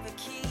can't ever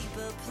keep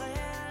a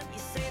plan. You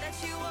say that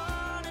you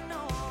wanna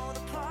know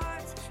the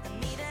parts of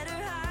me that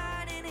are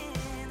hiding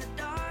in the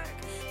dark.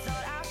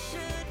 Thought I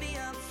should be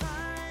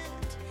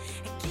upfront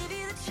and give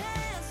you the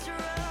chance to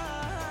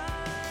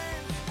run.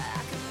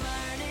 I can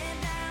burn it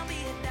down, be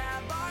a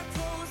dive bar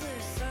closer,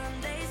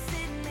 someday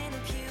sitting in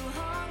a pew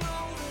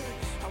hungover.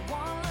 I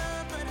want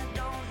love, but I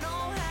don't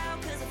know how,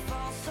 'cause I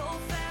fall so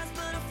fast,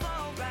 but I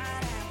fall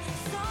right out.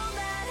 Some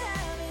bad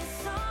habits,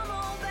 some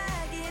old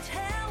baggage.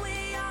 Hell, we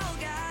all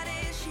got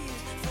issues.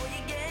 Before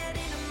you get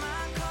into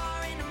my car,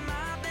 into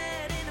my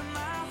bed, into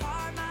my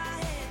heart, my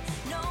head,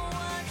 know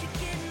what you're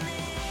getting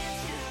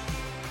into.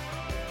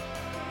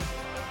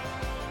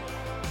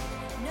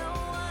 Know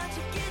what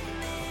you're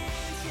getting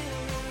into.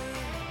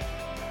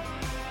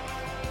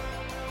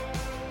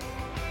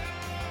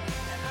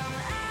 And I'm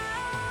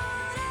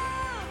out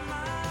of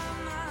my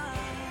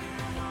mind.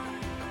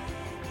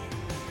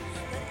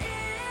 But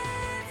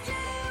if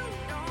you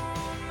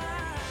don't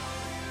mind,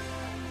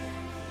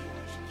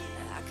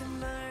 I can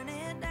burn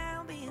it down,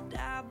 be a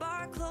dive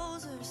bar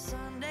closer,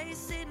 Sunday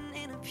sitting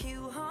in a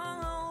pew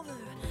hungover.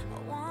 I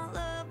want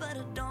love, but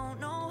I don't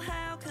know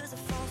how, 'cause I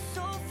fall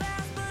so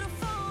fast, but I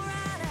fall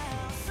right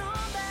out.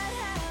 Some bad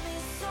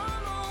habits,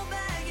 some old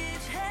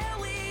baggage. Hell,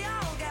 we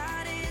all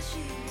got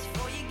issues.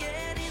 Before you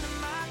get into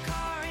my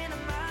car, into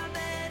my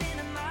bed,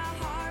 into my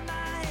heart,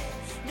 my head,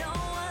 know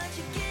what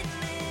you're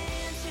getting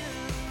into.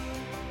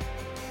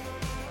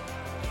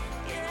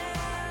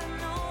 Yeah,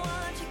 know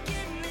what you're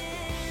getting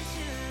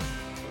into.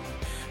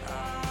 Oh.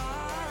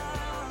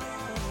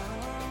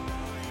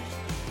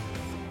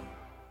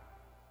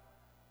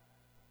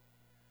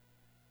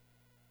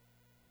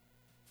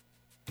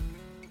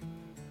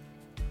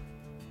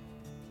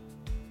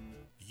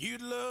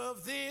 You'd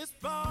love this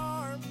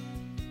bar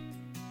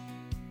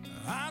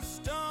I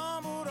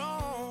stumbled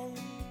on.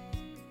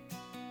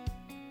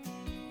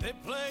 They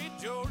played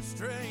George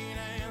Strait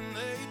and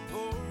they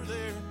poured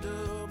their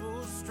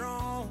double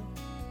strong.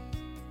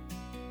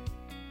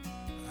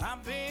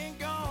 I've been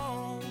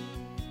gone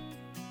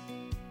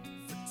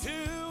for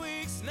 2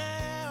 weeks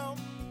now.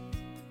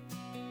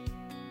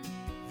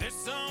 There's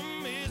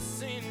some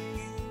missing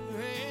you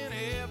in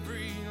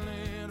every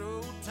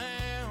little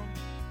town.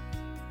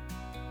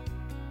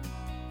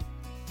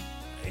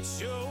 Ain't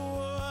sure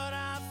what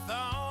I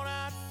thought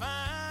I'd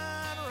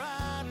find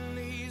riding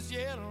these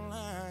yellow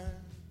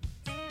lines.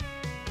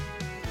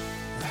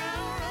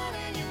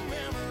 Outrunning your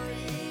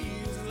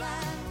memories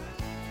like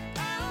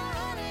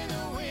outrunning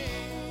the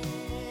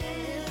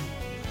wind.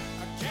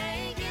 I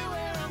can't get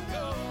where I'm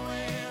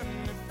going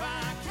if I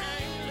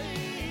can't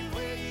leave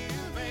where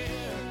you've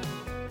been.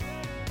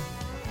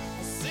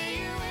 I see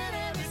you in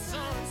every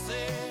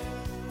sunset,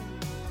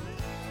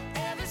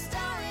 every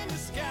star in the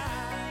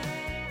sky.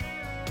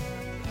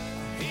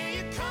 Hear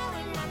you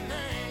calling my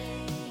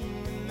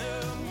name in the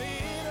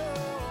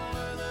middle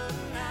of the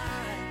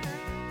night.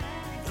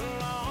 The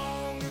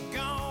longer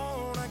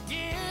gone I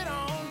get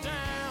on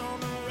down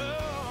the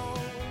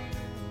road,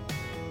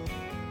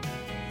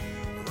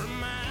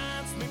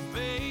 reminds me,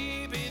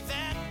 baby,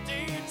 that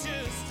day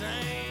just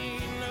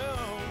ain't no.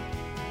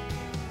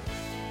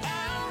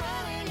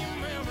 Outrunning your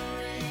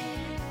memory.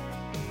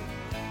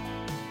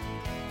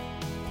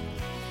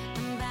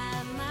 I'm by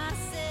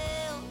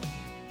myself,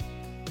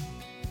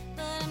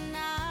 but I'm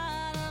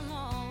not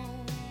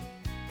alone.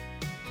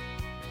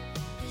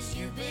 'Cause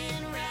you've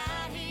been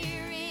right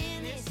here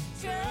in this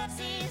truck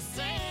in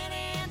San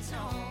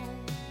Antone.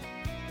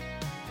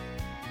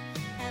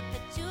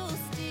 But you'll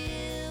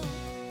still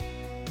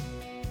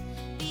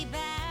be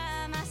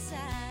by my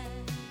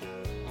side.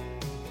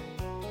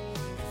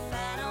 If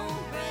I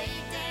don't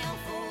break down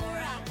before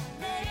I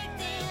make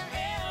them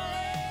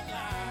LA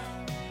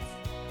lines.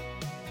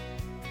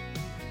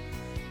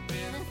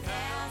 Been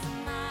 1,000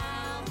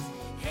 miles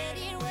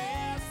heading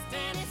west,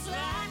 and it's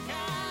like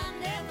I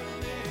never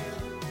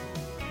lived.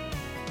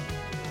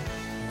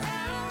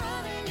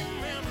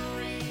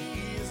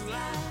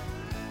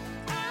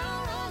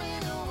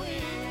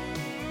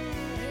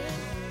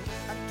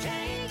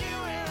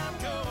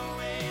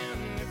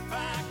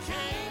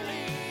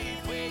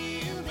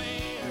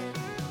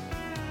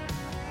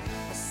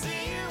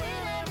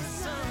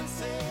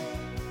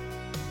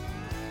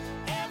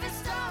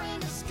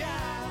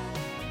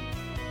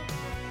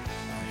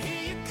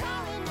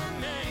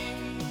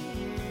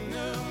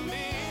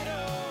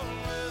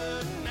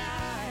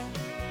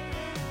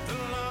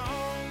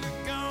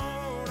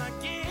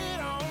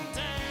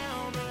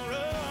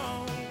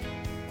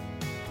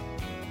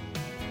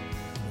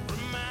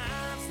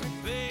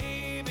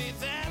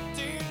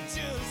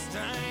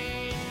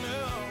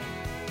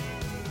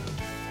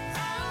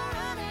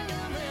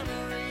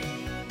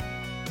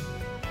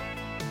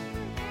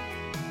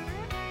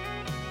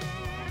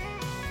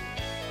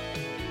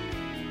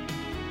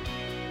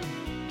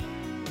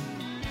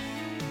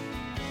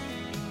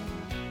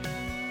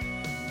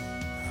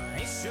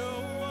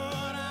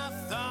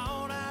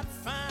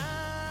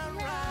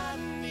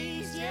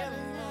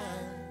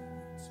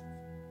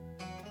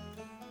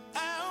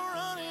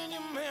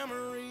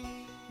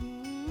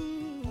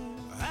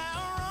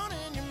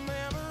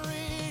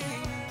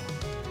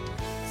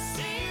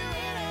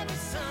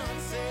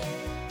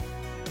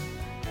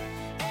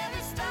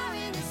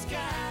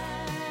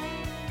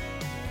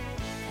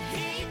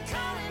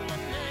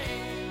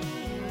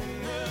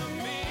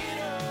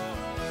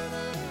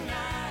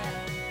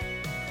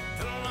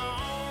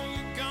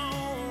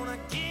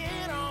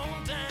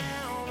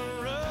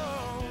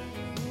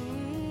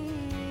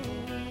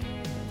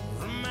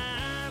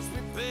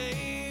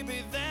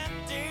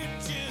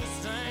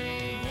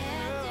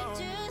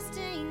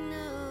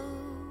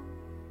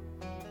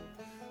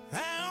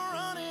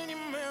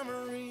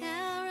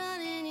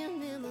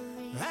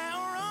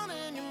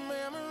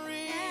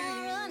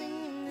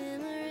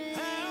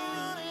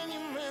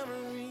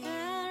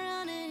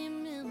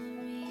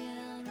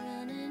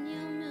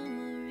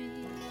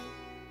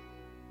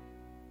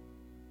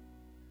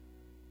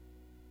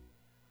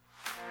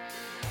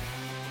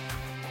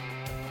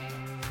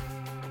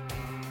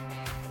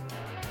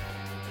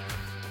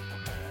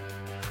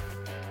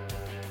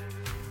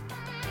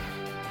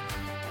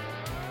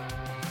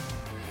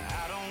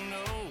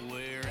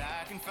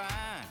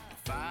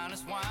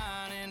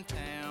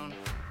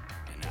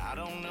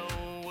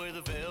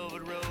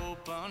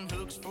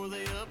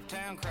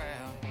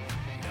 crowd.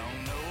 Don't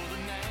know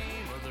the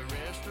name of the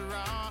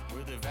restaurant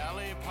where the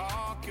valet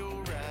park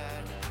you'll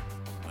ride,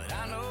 but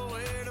I know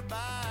where to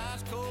buy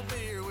ice cold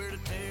beer, where to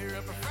tear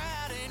up a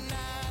Friday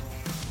night.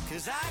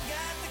 'Cause I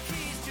got the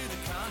keys to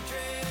the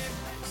country,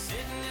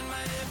 sitting in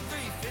my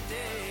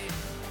F-350.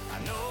 I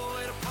know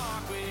where to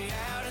park way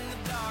out in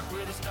the dark,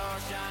 where the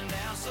stars shine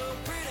down so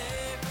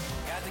pretty.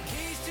 Got the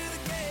keys to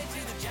the gate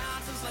to the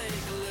Johnson's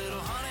Lake, a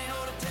little honey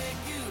hole to take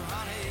you,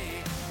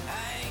 honey.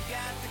 I ain't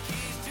got the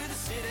keys to the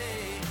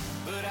city,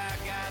 but I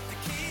got the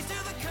keys to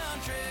the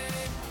country.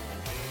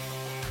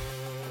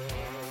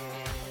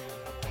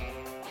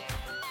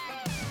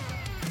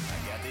 I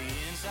got the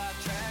inside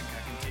track,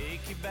 I can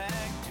take you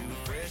back to a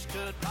fresh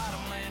cut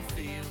bottomland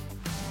field.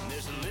 And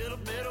there's a little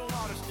bit of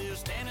water still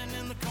standing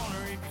in the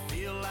corner if you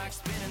feel like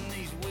spinning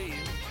these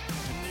wheels.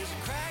 And there's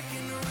a crack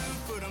in the roof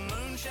for the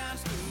moon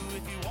shines through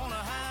if you wanna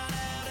hide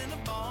out in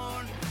the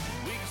barn.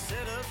 We can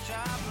set up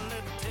shop and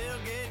let the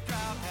tailgate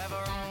drop, have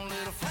our own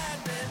little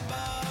flatbed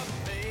bar.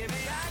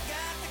 Baby, I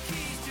got the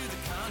keys to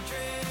the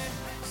country,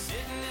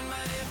 sitting in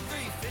my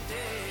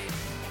F-350.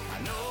 I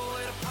know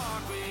where to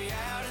park way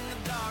out in the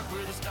dark,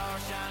 where the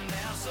stars shine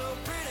down so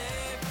pretty.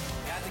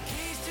 Got the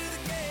keys to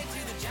the gate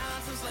to the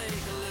Johnson's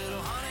Lake, a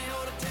little honey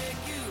hole to take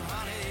you,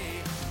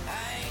 honey.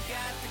 I ain't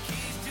got the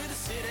keys to the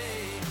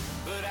city,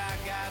 but I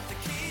got the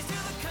keys to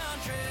the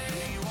country.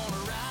 Do you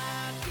wanna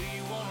ride? Do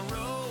you wanna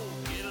roll?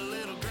 Get a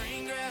little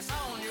green grass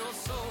on your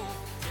soul.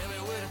 Tell me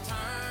where to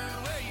turn,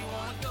 where you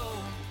wanna go.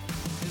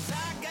 'Cause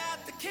I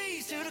got the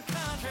keys to the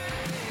country.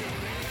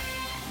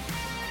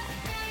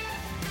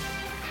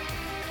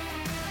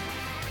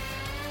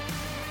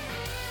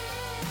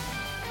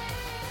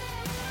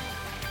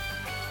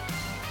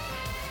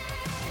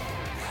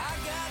 I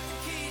got the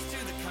keys to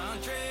the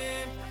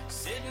country,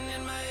 sitting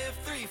in my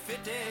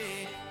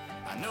F-350.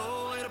 I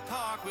know where to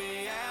park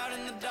way out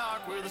in the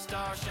dark, where the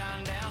stars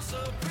shine down so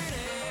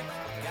pretty.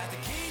 Got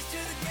the keys to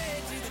the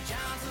gate to the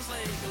Johnson's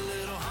Lake, a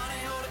little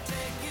honey hole to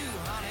take you,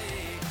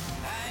 honey.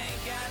 I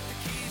ain't got the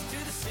keys to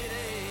the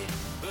city,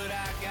 but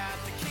I got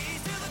the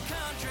keys to the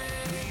country.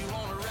 Do you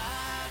wanna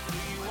ride? Do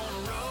you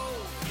wanna roll?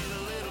 Get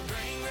a little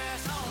green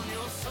grass on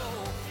your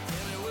soul.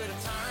 Tell me where to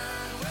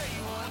turn, where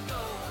you wanna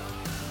go.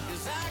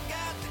 'Cause I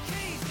got the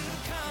keys to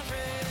the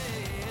country.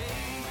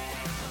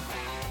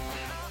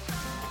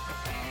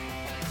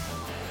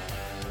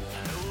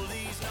 I know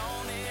these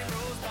lonely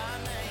roads by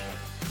name,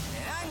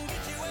 and I can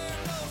get you where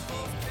most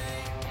folks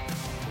can't.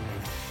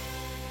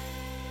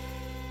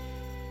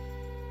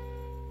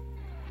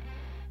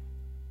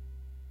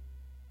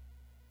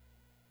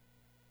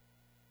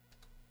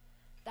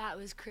 That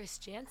was Chris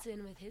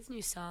Jansen with his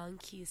new song,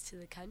 Keys to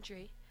the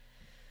Country.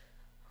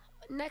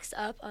 Next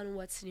up on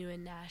What's New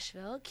in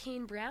Nashville,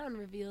 Kane Brown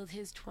revealed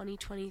his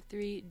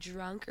 2023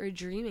 Drunk or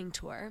Dreaming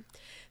tour,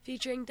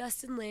 featuring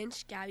Dustin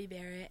Lynch, Gabby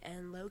Barrett,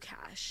 and Low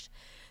Cash.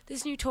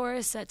 This new tour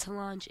is set to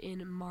launch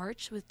in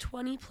March with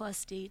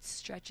 20-plus dates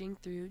stretching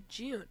through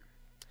June.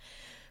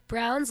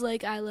 Brown's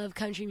Like I Love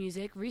Country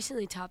Music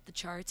recently topped the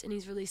charts, and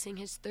he's releasing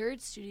his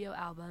third studio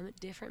album,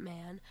 Different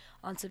Man,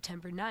 on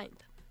September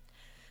 9th.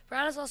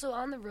 Brown is also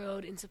on the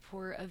road in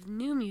support of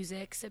new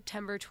music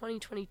September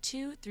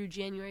 2022 through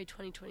January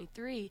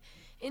 2023,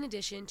 in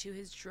addition to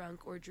his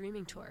Drunk or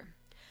Dreaming tour.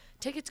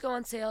 Tickets go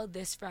on sale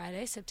this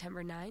Friday,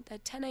 September 9th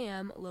at 10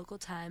 a.m. local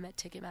time at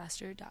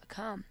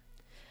Ticketmaster.com.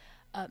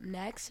 Up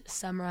next,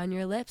 Summer on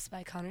Your Lips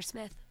by Connor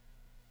Smith.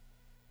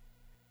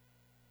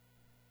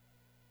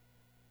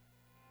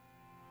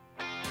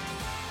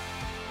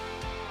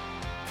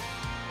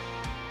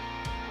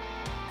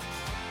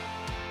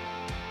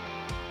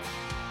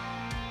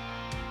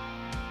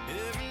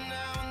 Every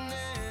now and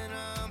then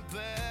I'm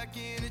back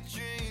in a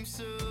dream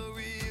so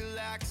real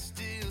I can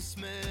still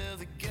smell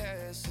the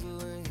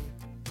gasoline.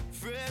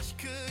 Fresh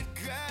cut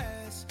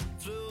grass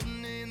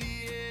floating in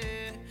the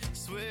air.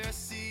 Swear I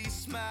see you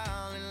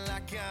smiling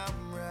like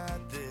I'm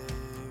right there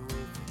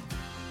with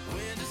you.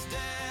 Windows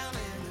down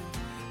and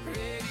the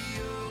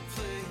radio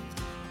playing.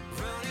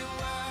 Running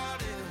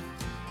wild and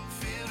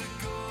feel the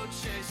gold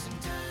chasing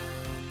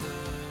down the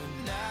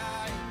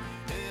night.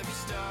 Every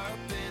star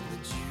up in the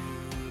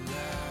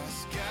July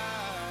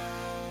sky.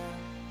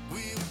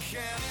 We were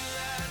counting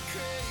like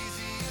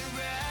crazy in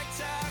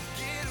ragtop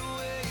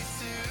getaways.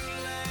 Too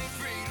late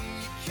freedom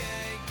you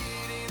can't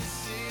get in the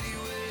city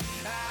with.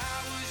 I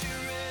was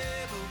your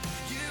rebel,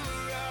 you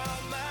were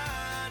all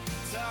mine.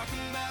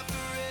 Talking about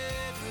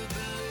forever,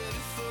 but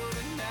living for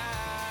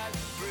tonight.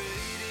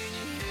 Braid in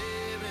your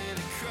hair and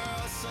a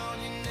cross on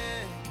your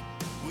neck.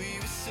 We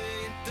were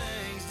saying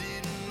things,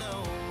 didn't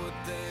know what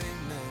they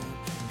meant.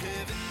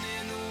 Heaven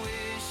in the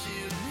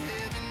windshield,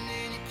 heaven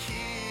in your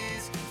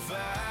kiss.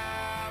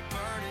 Fire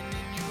burning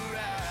in your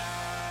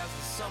eyes,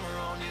 and summer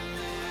on your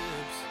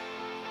lips.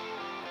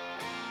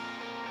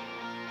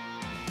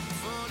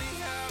 Funny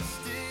how I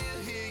still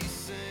hear you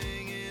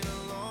singing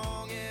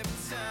along every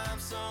time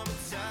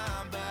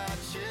Summertime by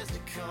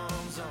Chester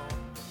comes on.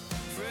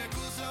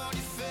 Freckles on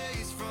your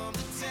face from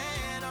the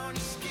tan on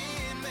your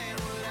skin. Man,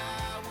 what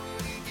I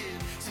wouldn't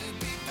give to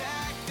be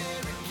back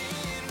there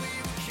again. We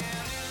were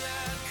counting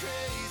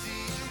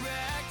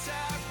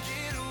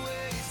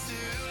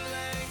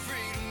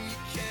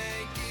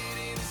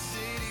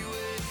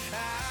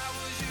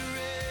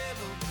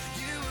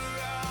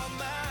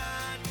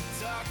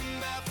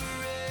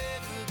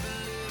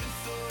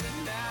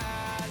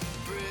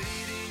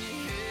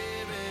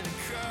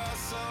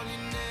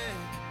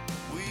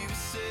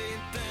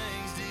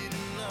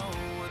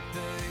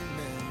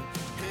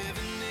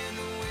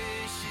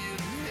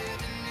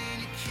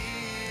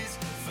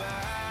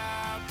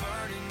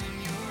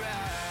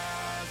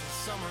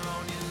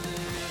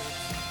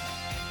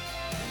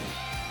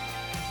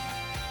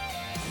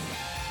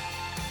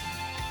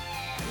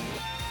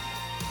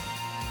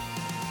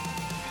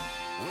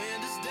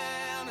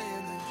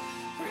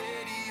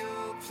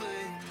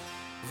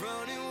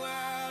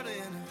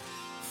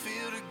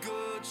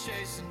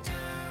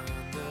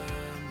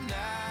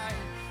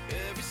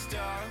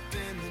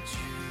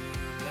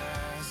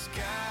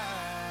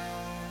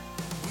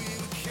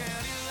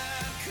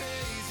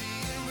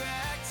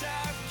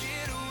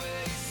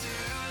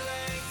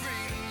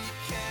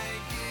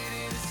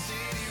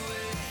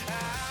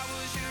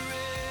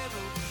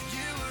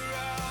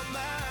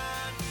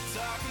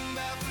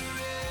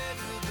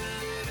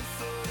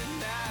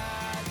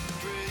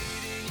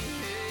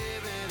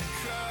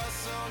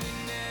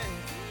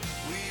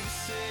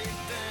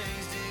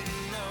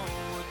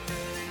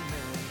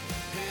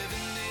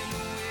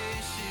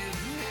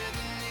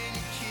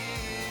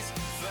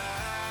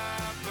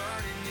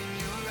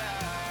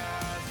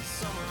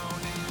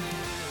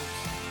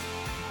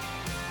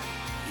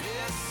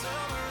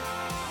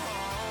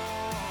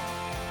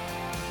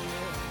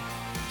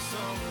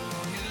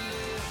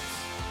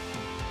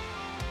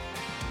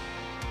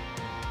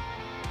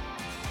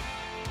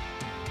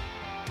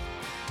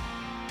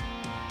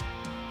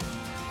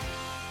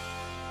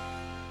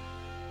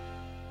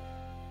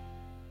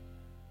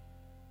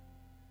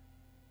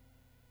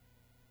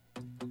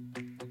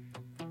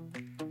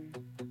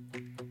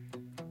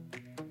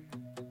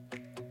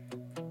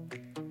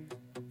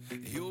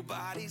Your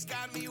body's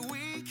got me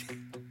weak.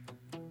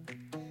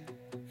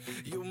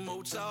 You're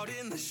Mozart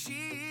in the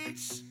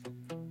sheets.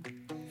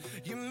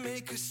 You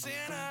make a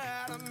sinner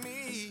out of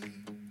me.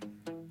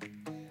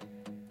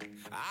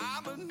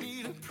 I'ma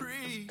need a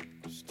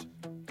priest,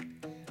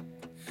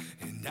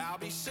 and I'll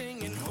be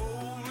singing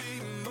Holy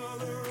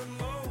Mother of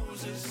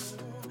Moses.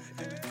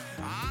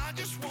 I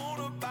just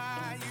wanna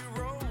buy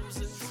you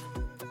roses,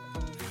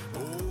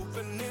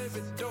 open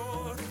every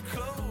door that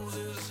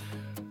closes,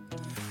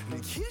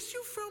 and kiss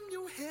you from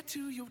your head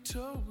to your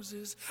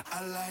toes.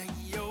 I like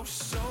your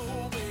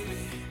soul,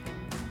 baby.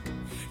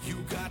 You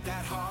got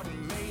that heart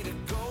made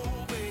of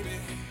gold, baby.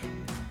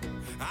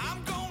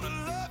 I'm gonna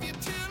love you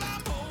till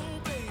I'm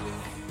old, baby.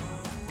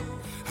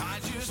 I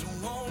just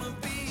wanna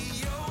be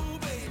your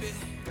baby.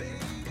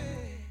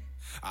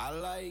 I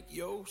like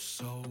your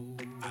soul.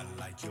 I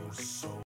like your soul.